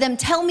out to them,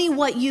 tell me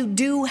what you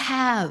do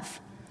have.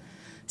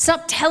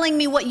 Stop telling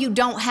me what you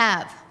don't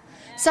have.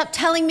 Stop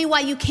telling me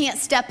why you can't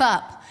step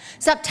up.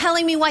 Stop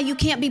telling me why you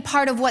can't be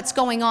part of what's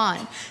going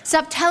on.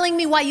 Stop telling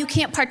me why you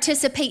can't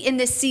participate in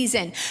this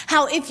season.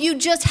 How if you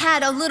just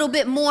had a little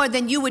bit more,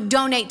 then you would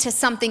donate to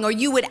something or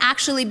you would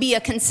actually be a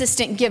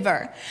consistent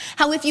giver.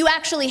 How if you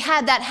actually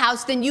had that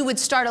house, then you would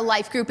start a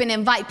life group and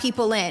invite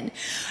people in.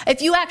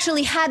 If you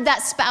actually had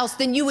that spouse,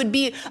 then you would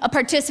be a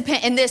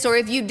participant in this. Or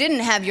if you didn't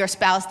have your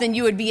spouse, then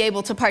you would be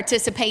able to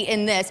participate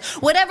in this.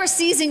 Whatever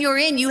season you're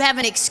in, you have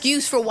an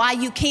excuse for why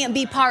you can't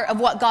be part of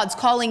what God's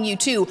calling you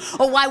to,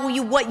 or why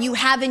what you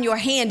have in your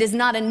hand is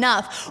not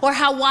enough, or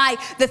why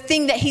the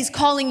thing that he's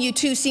calling you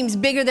to seems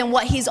bigger than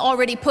what he's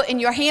already put in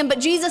your hand. But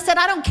Jesus said,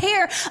 I don't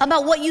care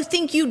about what you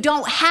think you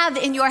don't have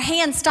in your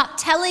hand. Stop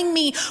telling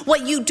me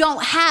what you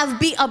don't have.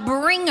 Be a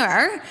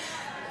bringer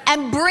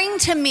and bring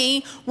to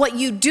me what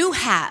you do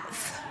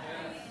have.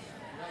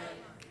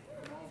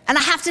 And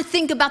I have to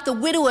think about the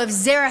widow of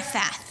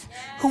Zarephath,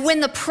 who when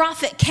the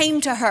prophet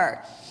came to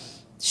her,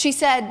 she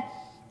said,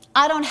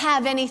 I don't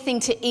have anything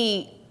to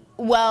eat.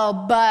 Well,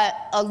 but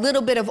a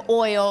little bit of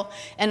oil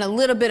and a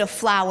little bit of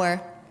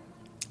flour.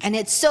 And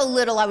it's so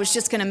little, I was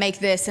just going to make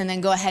this and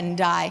then go ahead and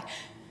die.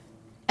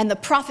 And the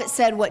prophet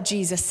said what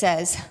Jesus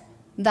says,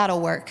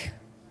 that'll work.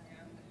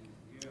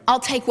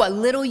 I'll take what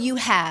little you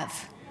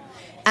have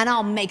and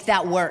I'll make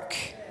that work.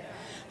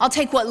 I'll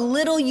take what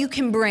little you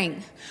can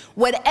bring.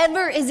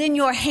 Whatever is in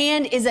your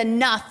hand is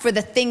enough for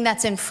the thing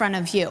that's in front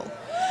of you.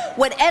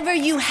 Whatever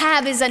you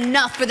have is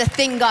enough for the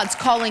thing God's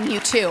calling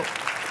you to.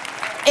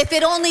 If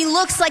it only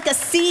looks like a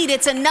seed,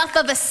 it's enough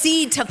of a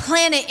seed to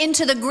plant it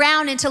into the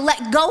ground and to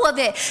let go of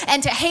it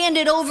and to hand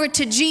it over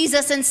to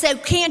Jesus and say,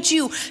 can't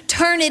you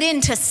turn it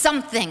into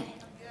something?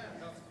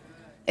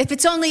 If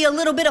it's only a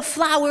little bit of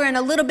flour and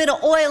a little bit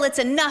of oil, it's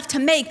enough to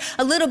make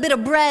a little bit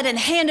of bread and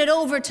hand it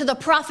over to the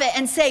prophet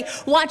and say,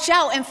 watch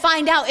out and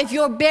find out if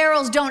your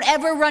barrels don't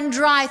ever run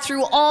dry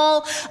through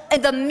all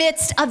the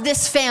midst of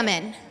this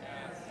famine.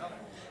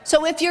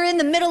 So if you're in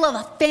the middle of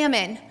a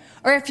famine,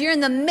 or if you're in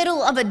the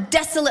middle of a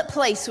desolate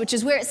place, which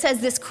is where it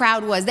says this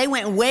crowd was, they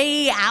went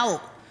way out,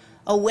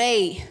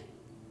 away.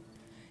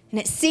 And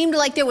it seemed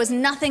like there was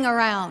nothing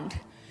around.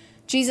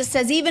 Jesus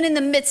says, even in the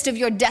midst of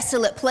your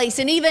desolate place,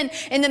 and even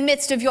in the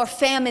midst of your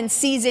famine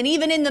season,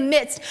 even in the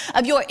midst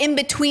of your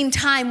in-between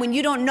time when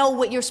you don't know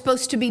what you're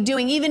supposed to be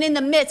doing, even in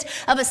the midst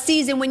of a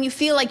season when you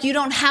feel like you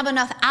don't have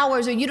enough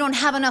hours, or you don't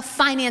have enough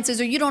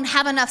finances, or you don't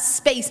have enough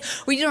space,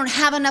 or you don't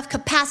have enough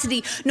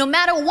capacity, no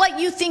matter what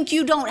you think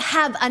you don't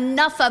have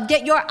enough of,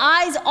 get your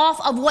eyes off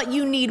of what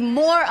you need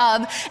more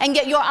of and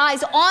get your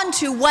eyes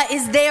onto what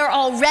is there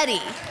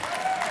already.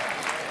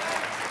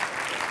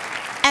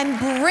 And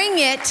bring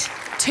it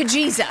to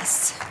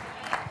Jesus.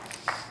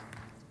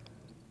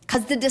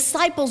 Because the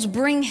disciples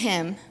bring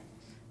him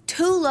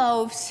 2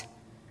 loaves,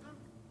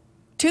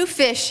 2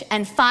 fish,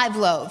 and 5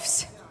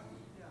 loaves.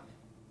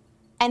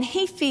 And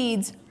he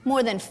feeds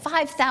more than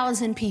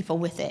 5,000 people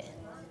with it.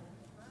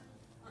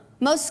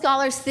 Most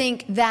scholars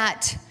think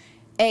that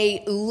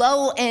a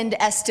low-end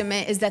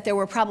estimate is that there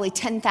were probably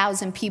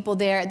 10,000 people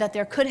there, that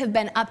there could have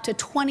been up to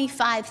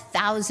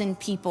 25,000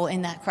 people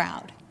in that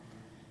crowd.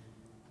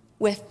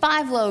 With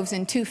 5 loaves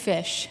and 2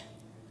 fish,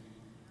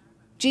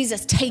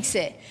 Jesus takes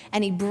it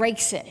and he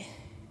breaks it.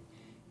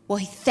 Well,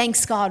 he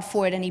thanks God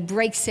for it and he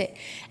breaks it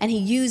and he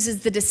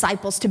uses the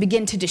disciples to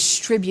begin to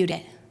distribute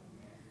it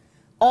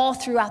all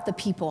throughout the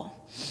people.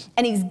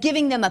 And he's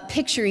giving them a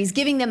picture. He's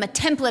giving them a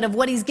template of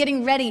what he's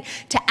getting ready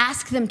to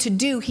ask them to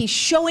do. He's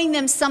showing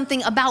them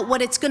something about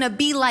what it's going to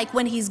be like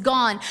when he's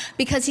gone.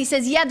 Because he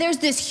says, yeah, there's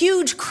this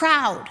huge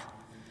crowd.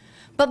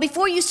 But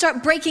before you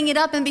start breaking it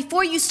up and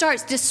before you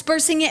start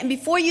dispersing it and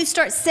before you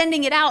start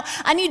sending it out,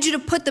 I need you to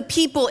put the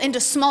people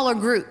into smaller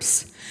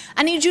groups.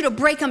 I need you to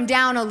break them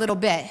down a little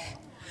bit.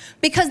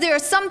 Because there are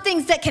some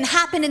things that can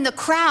happen in the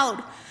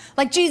crowd.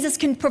 Like Jesus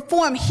can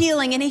perform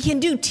healing and he can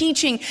do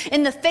teaching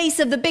in the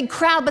face of the big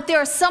crowd, but there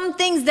are some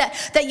things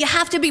that you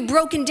have to be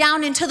broken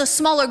down into the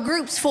smaller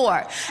groups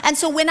for. And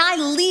so when I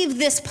leave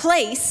this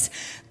place,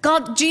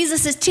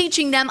 Jesus is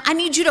teaching them, I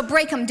need you to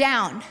break them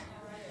down.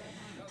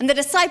 And the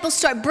disciples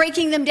start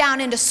breaking them down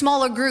into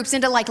smaller groups,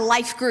 into like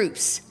life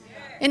groups,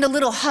 into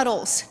little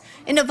huddles,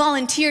 into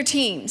volunteer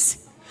teams,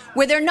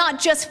 where they're not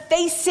just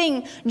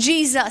facing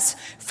Jesus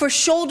for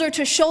shoulder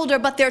to shoulder,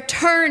 but they're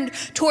turned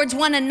towards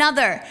one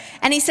another.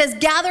 And he says,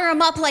 gather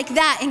them up like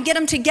that and get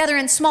them together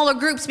in smaller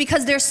groups,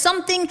 because there's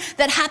something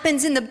that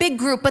happens in the big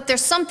group, but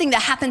there's something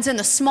that happens in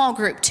the small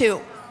group too.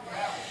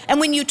 And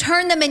when you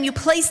turn them and you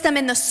place them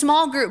in the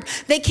small group,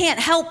 they can't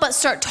help but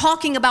start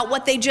talking about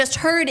what they just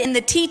heard in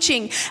the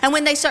teaching. And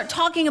when they start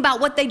talking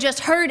about what they just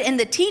heard in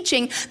the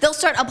teaching, they'll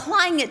start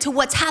applying it to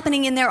what's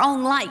happening in their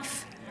own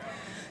life.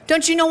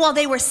 Don't you know, while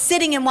they were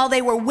sitting and while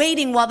they were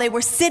waiting, while they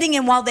were sitting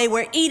and while they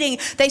were eating,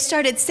 they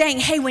started saying,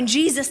 hey, when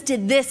Jesus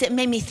did this, it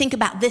made me think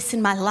about this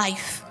in my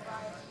life.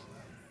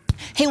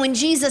 Hey, when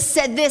Jesus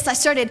said this, I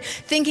started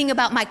thinking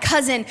about my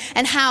cousin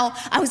and how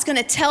I was going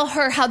to tell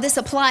her how this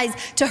applies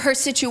to her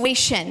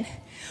situation.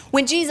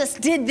 When Jesus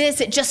did this,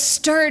 it just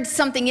stirred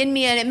something in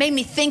me and it made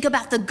me think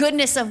about the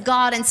goodness of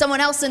God. And someone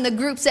else in the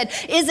group said,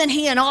 isn't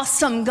he an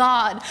awesome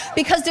God?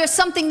 Because there's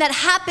something that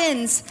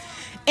happens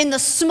in the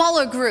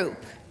smaller group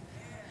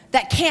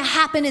that can't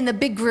happen in the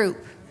big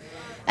group.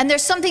 And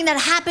there's something that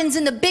happens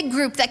in the big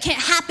group that can't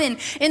happen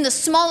in the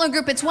smaller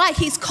group. It's why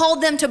he's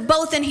called them to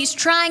both, and he's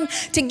trying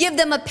to give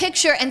them a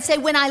picture and say,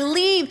 when I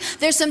leave,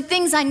 there's some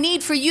things I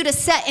need for you to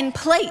set in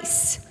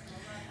place.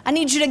 I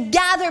need you to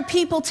gather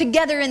people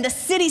together in the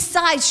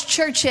city-sized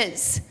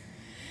churches.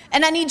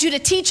 And I need you to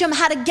teach them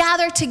how to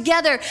gather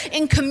together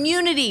in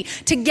community,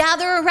 to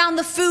gather around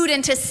the food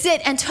and to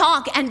sit and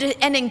talk and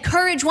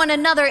encourage one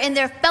another in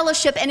their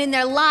fellowship and in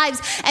their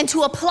lives, and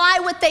to apply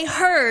what they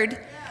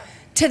heard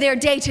to their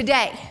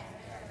day-to-day.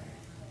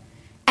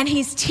 And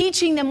he's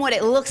teaching them what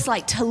it looks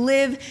like to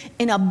live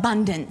in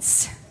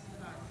abundance.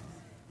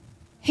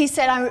 He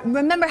said, I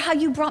remember how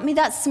you brought me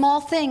that small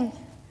thing.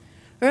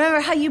 Remember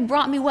how you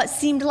brought me what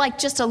seemed like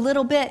just a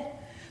little bit,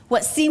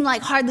 what seemed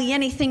like hardly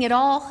anything at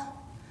all?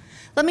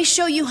 Let me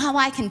show you how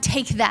I can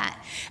take that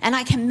and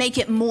I can make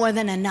it more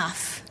than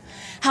enough.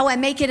 How I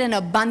make it in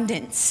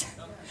abundance.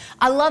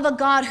 I love a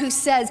God who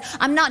says,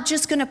 I'm not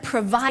just going to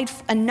provide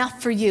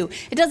enough for you.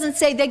 It doesn't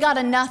say they got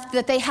enough,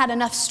 that they had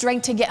enough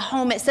strength to get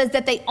home. It says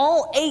that they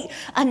all ate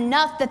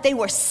enough that they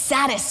were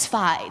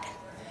satisfied.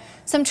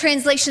 Some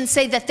translations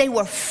say that they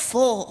were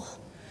full.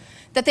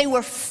 That they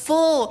were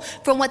full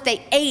from what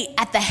they ate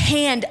at the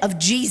hand of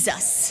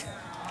Jesus.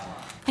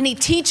 And he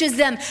teaches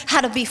them how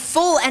to be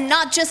full, and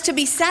not just to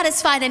be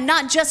satisfied and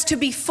not just to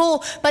be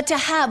full, but to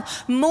have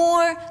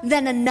more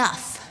than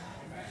enough.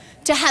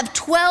 To have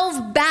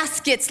 12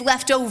 baskets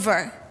left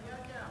over.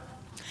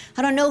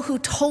 I don't know who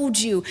told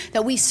you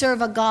that we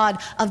serve a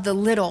God of the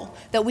little,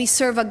 that we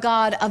serve a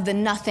God of the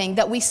nothing,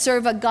 that we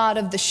serve a God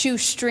of the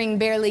shoestring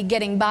barely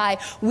getting by.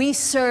 We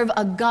serve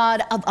a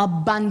God of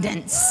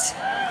abundance.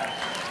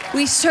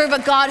 We serve a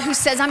God who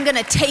says, I'm going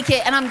to take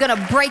it and I'm going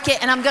to break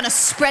it and I'm going to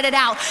spread it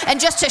out. And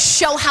just to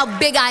show how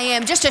big I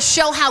am, just to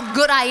show how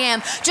good I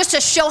am, just to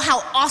show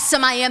how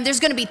awesome I am, there's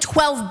going to be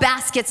 12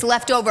 baskets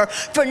left over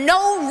for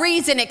no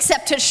reason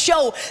except to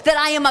show that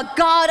I am a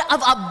God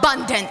of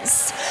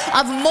abundance,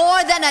 of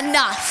more than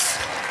enough.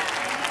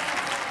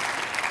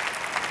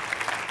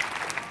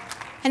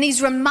 And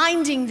he's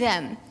reminding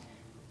them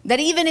that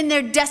even in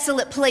their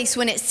desolate place,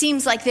 when it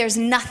seems like there's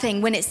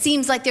nothing, when it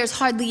seems like there's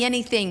hardly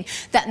anything,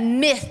 that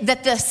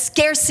the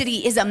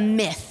scarcity is a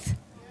myth.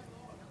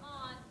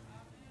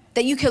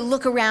 That you could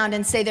look around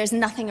and say, there's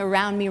nothing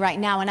around me right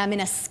now and I'm in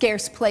a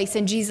scarce place.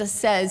 And Jesus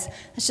says,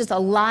 that's just a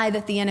lie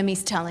that the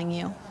enemy's telling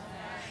you.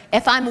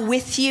 If I'm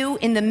with you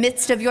in the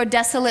midst of your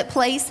desolate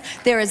place,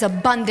 there is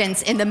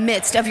abundance in the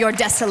midst of your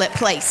desolate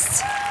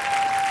place.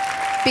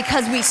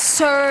 Because we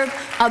serve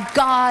a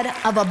God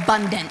of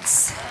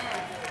abundance.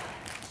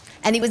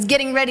 And he was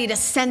getting ready to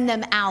send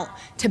them out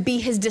to be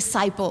his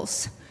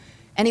disciples.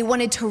 And he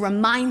wanted to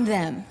remind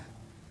them,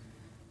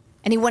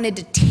 and he wanted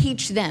to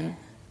teach them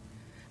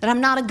that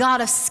I'm not a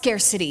God of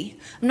scarcity.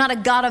 I'm not a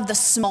God of the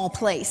small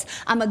place.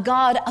 I'm a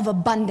God of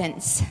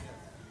abundance.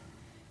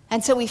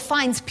 And so he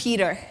finds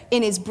Peter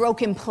in his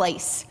broken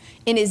place,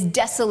 in his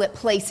desolate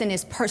place in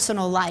his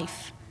personal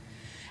life.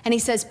 And he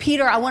says,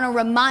 Peter, I want to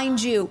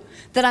remind you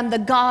that I'm the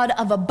God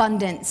of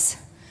abundance.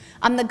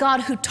 I'm the God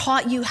who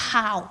taught you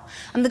how.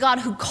 I'm the God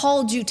who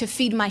called you to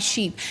feed my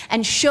sheep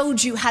and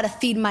showed you how to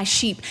feed my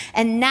sheep.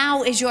 And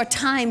now is your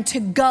time to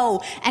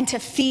go and to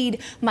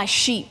feed my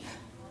sheep.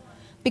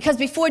 Because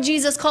before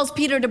Jesus calls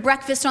Peter to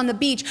breakfast on the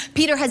beach,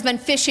 Peter has been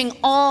fishing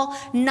all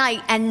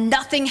night and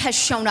nothing has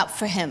shown up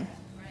for him.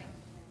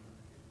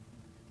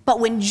 But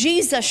when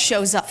Jesus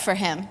shows up for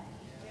him,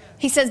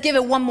 he says, give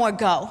it one more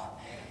go.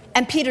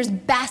 And Peter's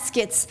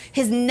baskets,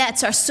 his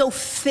nets are so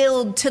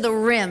filled to the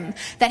rim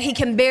that he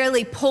can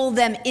barely pull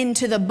them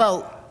into the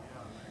boat.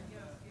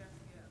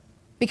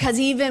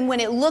 Because even when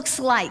it looks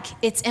like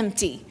it's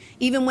empty,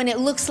 even when it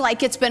looks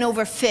like it's been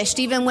overfished,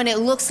 even when it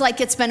looks like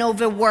it's been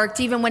overworked,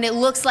 even when it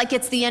looks like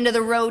it's the end of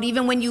the road,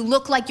 even when you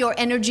look like your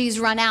energy's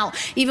run out,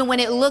 even when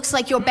it looks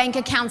like your bank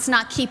account's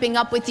not keeping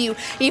up with you,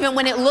 even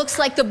when it looks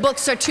like the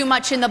books are too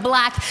much in the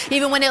black,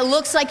 even when it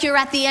looks like you're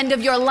at the end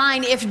of your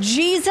line, if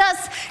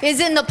Jesus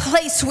is in the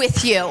place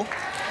with you,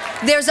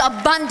 there's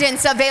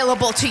abundance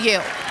available to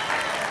you.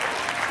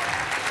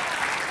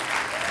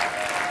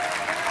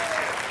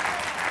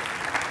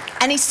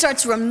 And he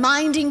starts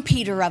reminding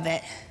Peter of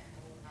it.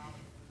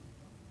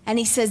 And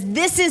he says,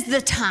 this is the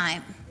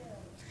time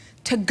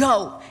to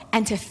go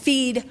and to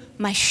feed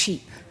my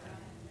sheep.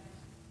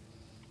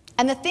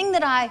 And the thing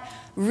that I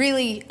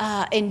really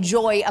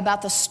enjoy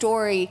about the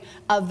story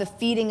of the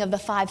feeding of the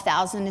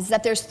 5,000 is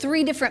that there's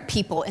 3 different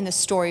people in the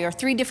story, or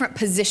 3 different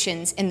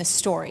positions in the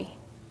story.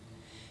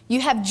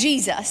 You have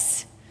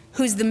Jesus,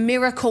 who's the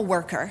miracle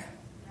worker.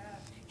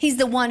 He's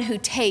the one who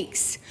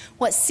takes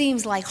what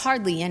seems like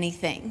hardly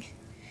anything,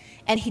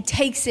 and he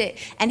takes it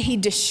and he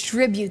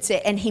distributes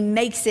it and he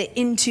makes it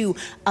into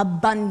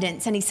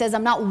abundance. And he says,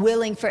 I'm not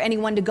willing for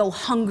anyone to go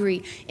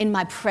hungry in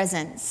my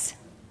presence.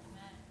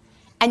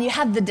 And you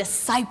have the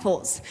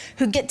disciples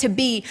who get to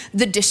be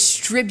the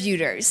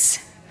distributors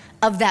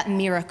of that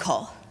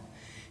miracle.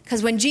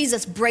 Because when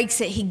Jesus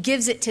breaks it, he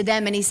gives it to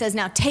them and he says,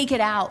 now take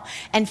it out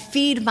and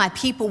feed my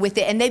people with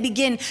it. And they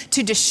begin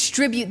to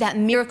distribute that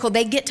miracle.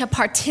 They get to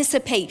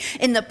participate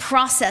in the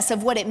process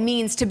of what it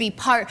means to be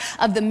part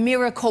of the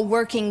miracle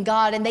working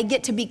God. And they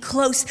get to be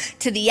close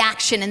to the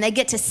action and they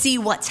get to see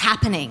what's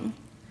happening.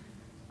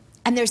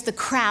 And there's the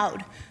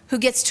crowd who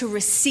gets to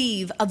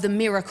receive of the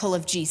miracle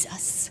of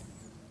Jesus.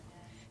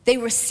 They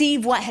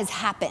receive what has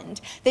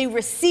happened. They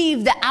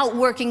receive the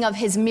outworking of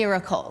his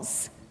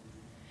miracles.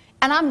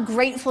 And I'm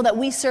grateful that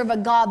we serve a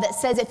God that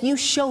says if you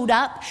showed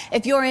up,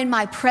 if you're in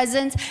my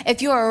presence, if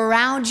you're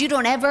around, you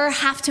don't ever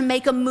have to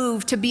make a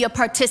move to be a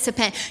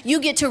participant. You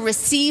get to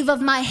receive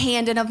of my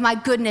hand and of my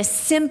goodness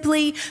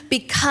simply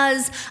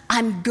because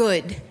I'm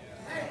good.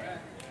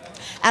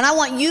 And I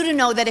want you to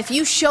know that if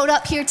you showed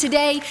up here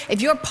today,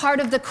 if you're part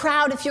of the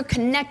crowd, if you're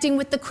connecting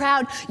with the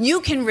crowd,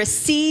 you can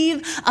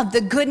receive of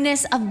the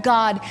goodness of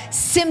God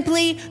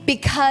simply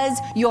because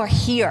you're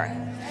here.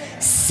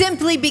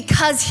 Simply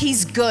because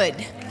he's good.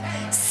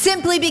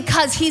 Simply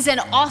because he's an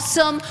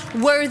awesome,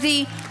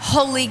 worthy,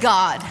 holy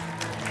God.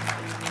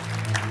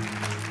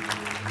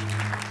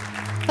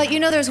 But you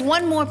know, there's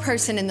one more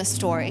person in the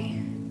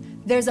story.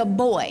 There's a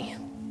boy.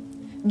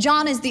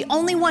 John is the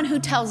only one who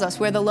tells us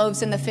where the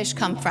loaves and the fish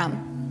come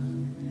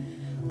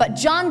from. But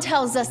John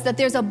tells us that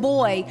there's a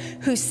boy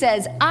who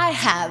says, I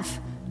have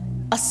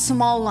a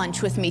small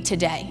lunch with me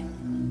today,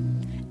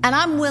 and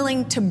I'm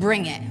willing to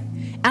bring it.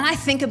 And I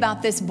think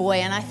about this boy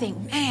and I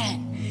think,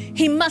 man,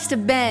 he must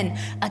have been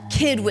a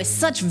kid with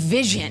such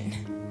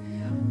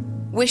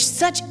vision, with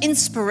such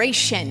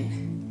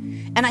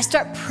inspiration. And I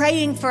start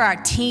praying for our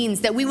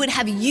teens that we would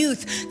have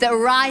youth that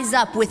rise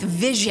up with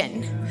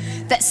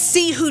vision, that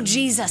see who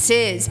Jesus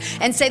is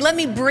and say, let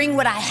me bring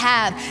what I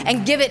have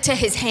and give it to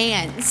his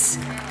hands.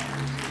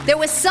 There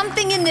was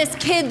something in this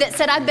kid that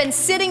said, I've been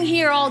sitting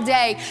here all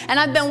day and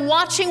I've been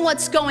watching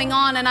what's going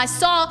on, and I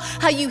saw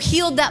how you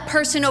healed that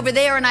person over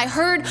there, and I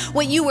heard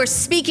what you were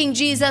speaking,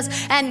 Jesus.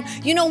 And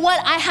you know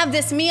what? I have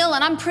this meal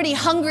and I'm pretty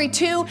hungry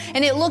too,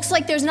 and it looks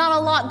like there's not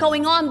a lot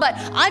going on, but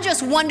I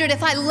just wondered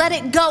if I let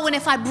it go and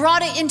if I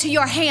brought it into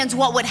your hands,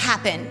 what would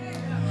happen?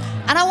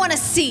 And I want to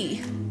see.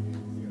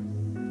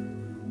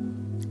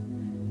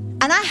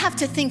 And I have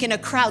to think, in a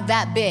crowd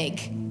that big,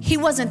 he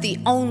wasn't the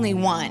only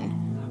one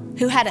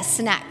who had a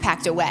snack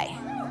packed away.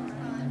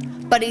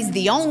 But he's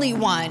the only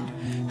one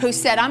who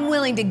said, I'm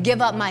willing to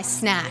give up my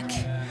snack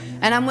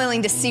and I'm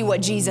willing to see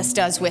what Jesus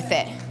does with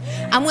it.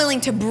 I'm willing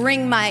to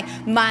bring my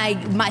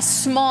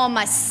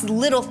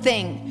little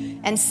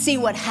thing and see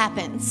what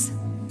happens.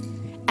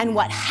 And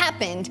what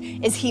happened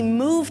is he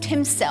moved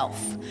himself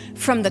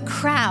from the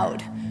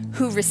crowd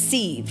who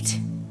received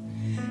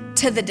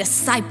to the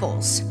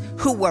disciples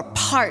who were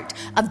part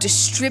of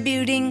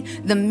distributing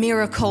the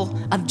miracle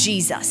of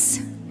Jesus.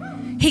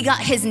 He got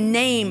his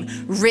name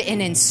written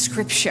in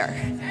scripture.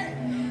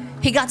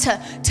 He got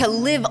to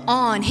live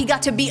on. He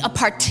got to be a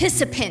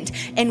participant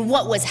in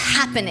what was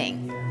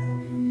happening.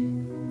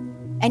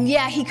 And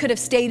yeah, he could have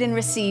stayed and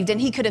received,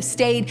 and he could have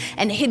stayed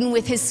and hidden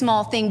with his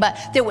small thing, but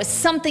there was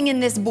something in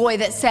this boy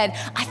that said,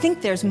 I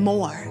think there's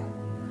more.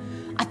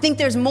 I think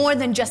there's more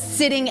than just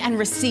sitting and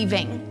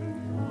receiving.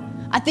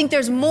 I think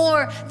there's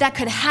more that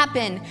could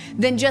happen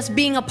than just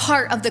being a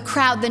part of the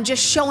crowd, than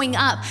just showing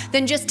up,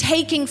 than just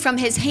taking from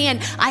his hand.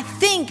 I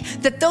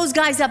think that those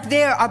guys up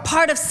there are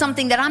part of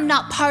something that I'm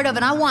not part of,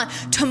 and I want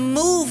to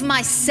move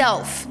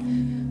myself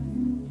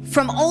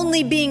from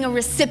only being a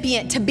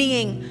recipient to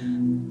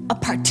being a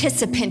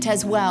participant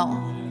as well.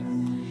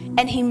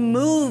 And he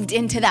moved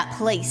into that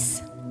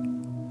place.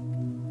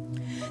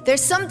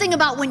 There's something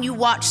about when you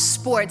watch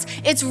sports,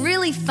 it's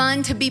really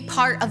fun to be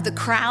part of the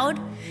crowd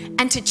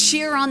and to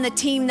cheer on the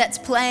team that's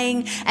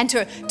playing and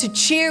to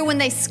cheer when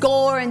they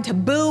score and to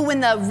boo when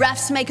the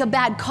refs make a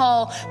bad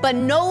call. But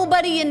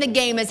nobody in the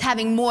game is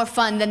having more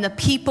fun than the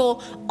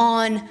people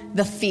on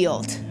the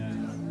field,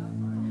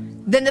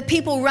 than the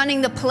people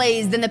running the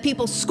plays, than the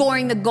people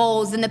scoring the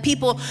goals, than the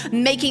people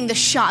making the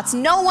shots.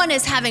 No one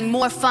is having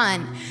more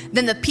fun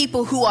than the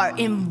people who are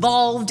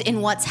involved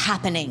in what's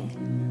happening.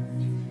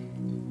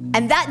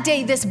 And that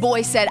day, this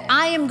boy said,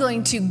 I am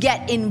going to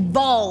get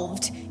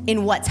involved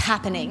in what's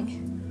happening.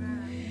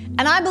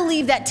 And I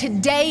believe that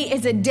today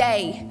is a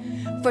day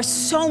for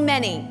so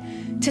many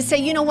to say,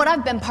 you know what,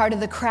 I've been part of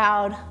the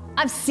crowd.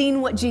 I've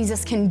seen what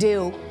Jesus can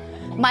do.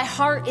 My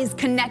heart is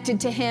connected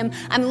to him.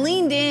 I'm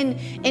leaned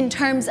in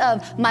terms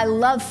of my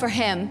love for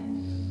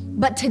him.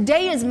 But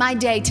today is my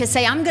day to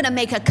say, I'm gonna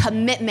make a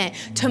commitment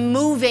to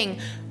moving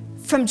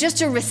from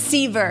just a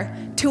receiver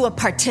to a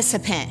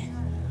participant.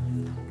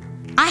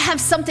 I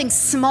have something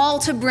small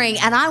to bring,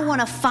 and I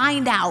wanna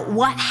find out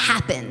what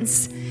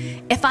happens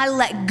if I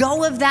let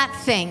go of that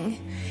thing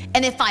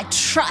and if I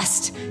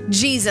trust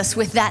Jesus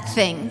with that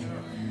thing.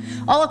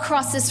 All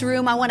across this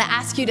room, I want to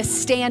ask you to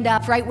stand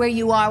up right where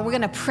you are. We're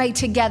going to pray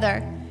together.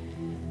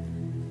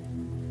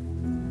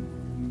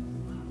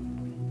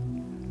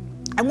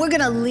 And we're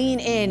going to lean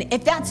in.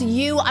 If that's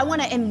you, I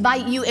want to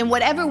invite you in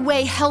whatever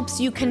way helps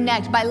you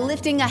connect, by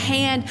lifting a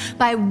hand,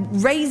 by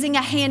raising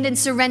a hand in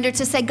surrender,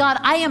 to say, God,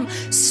 I am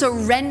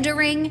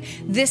surrendering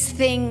this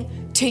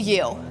thing to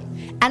you.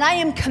 And I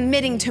am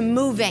committing to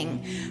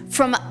moving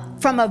from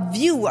a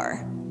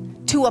viewer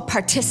to a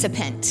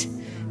participant,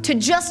 to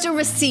just a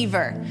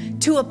receiver,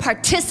 to a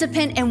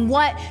participant in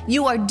what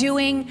you are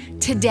doing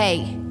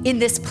today in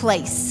this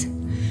place.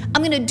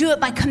 I'm gonna do it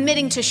by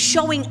committing to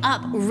showing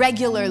up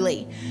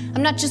regularly.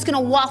 I'm not just gonna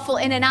waffle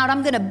in and out.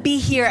 I'm gonna be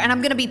here and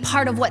I'm gonna be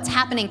part of what's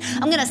happening.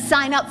 I'm gonna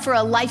sign up for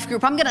a life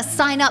group. I'm gonna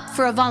sign up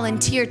for a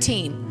volunteer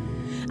team.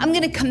 I'm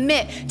gonna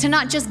commit to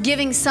not just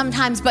giving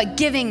sometimes, but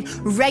giving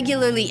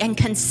regularly and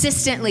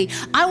consistently.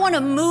 I wanna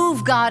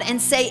move, God,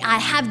 and say, I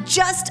have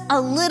just a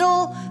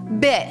little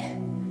bit,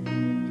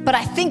 but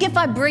I think if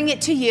I bring it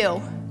to you,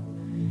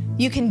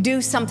 you can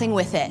do something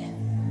with it.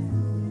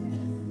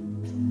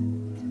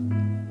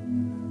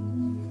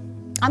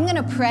 I'm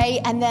gonna pray,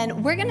 and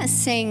then we're gonna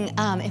sing,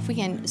 if we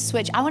can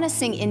switch. I wanna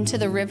sing Into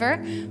the River,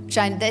 which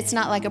it's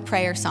not like a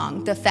prayer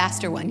song, the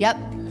faster one, yep.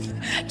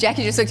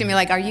 Jackie just looked at me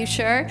like, are you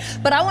sure?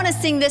 But I wanna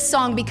sing this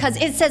song because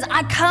it says,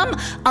 I come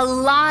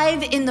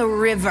alive in the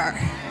river.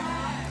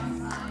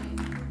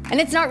 And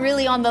it's not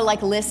really on the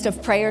list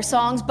of prayer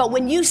songs, but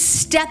when you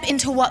step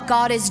into what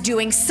God is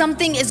doing,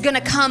 something is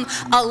gonna come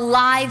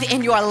alive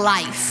in your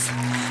life.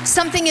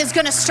 Something is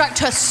gonna start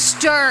to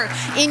stir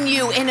in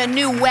you in a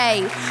new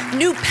way.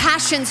 New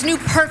passions, new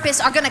purpose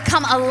are gonna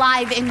come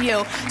alive in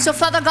you. So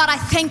Father God, I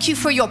thank you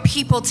for your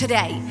people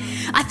today.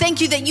 I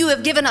thank you that you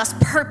have given us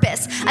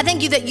purpose. I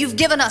thank you that you've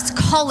given us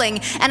calling.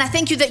 And I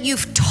thank you that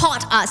you've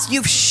taught us,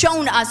 you've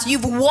shown us,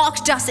 you've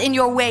walked us in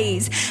your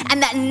ways.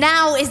 And that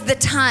now is the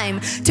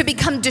time to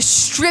become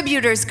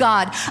distributors,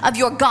 God, of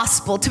your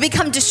gospel, to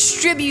become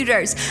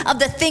distributors of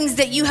the things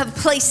that you have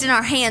placed in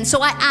our hands.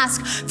 So I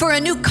ask for a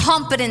new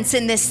confidence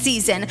in this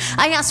season.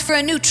 I ask for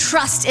a new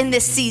trust in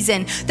this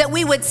season, that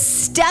we would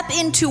step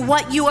into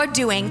what you are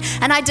doing.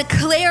 And I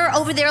declare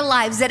over their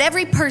lives that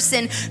every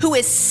person who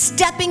is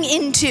stepping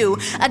into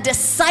a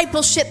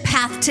discipleship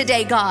path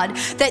today, God,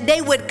 that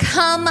they would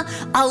come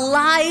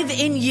alive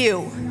in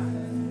you.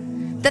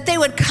 That they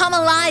would come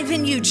alive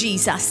in you,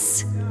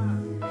 Jesus.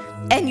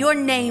 In your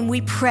name we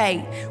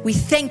pray. We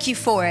thank you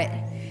for it.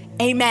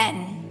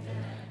 Amen.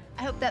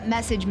 I hope that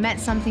message meant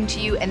something to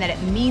you and that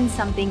it means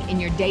something in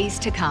your days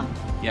to come.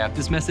 Yeah, if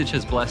this message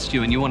has blessed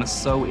you and you want to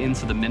sow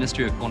into the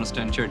ministry of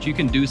Cornerstone Church, you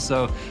can do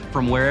so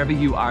from wherever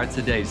you are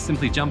today.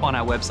 Simply jump on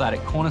our website at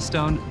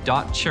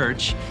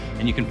cornerstone.church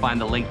and you can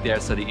find the link there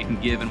so that you can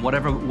give in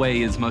whatever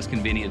way is most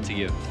convenient to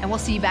you. And we'll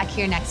see you back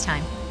here next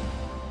time.